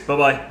 Cheers.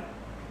 Bye-bye.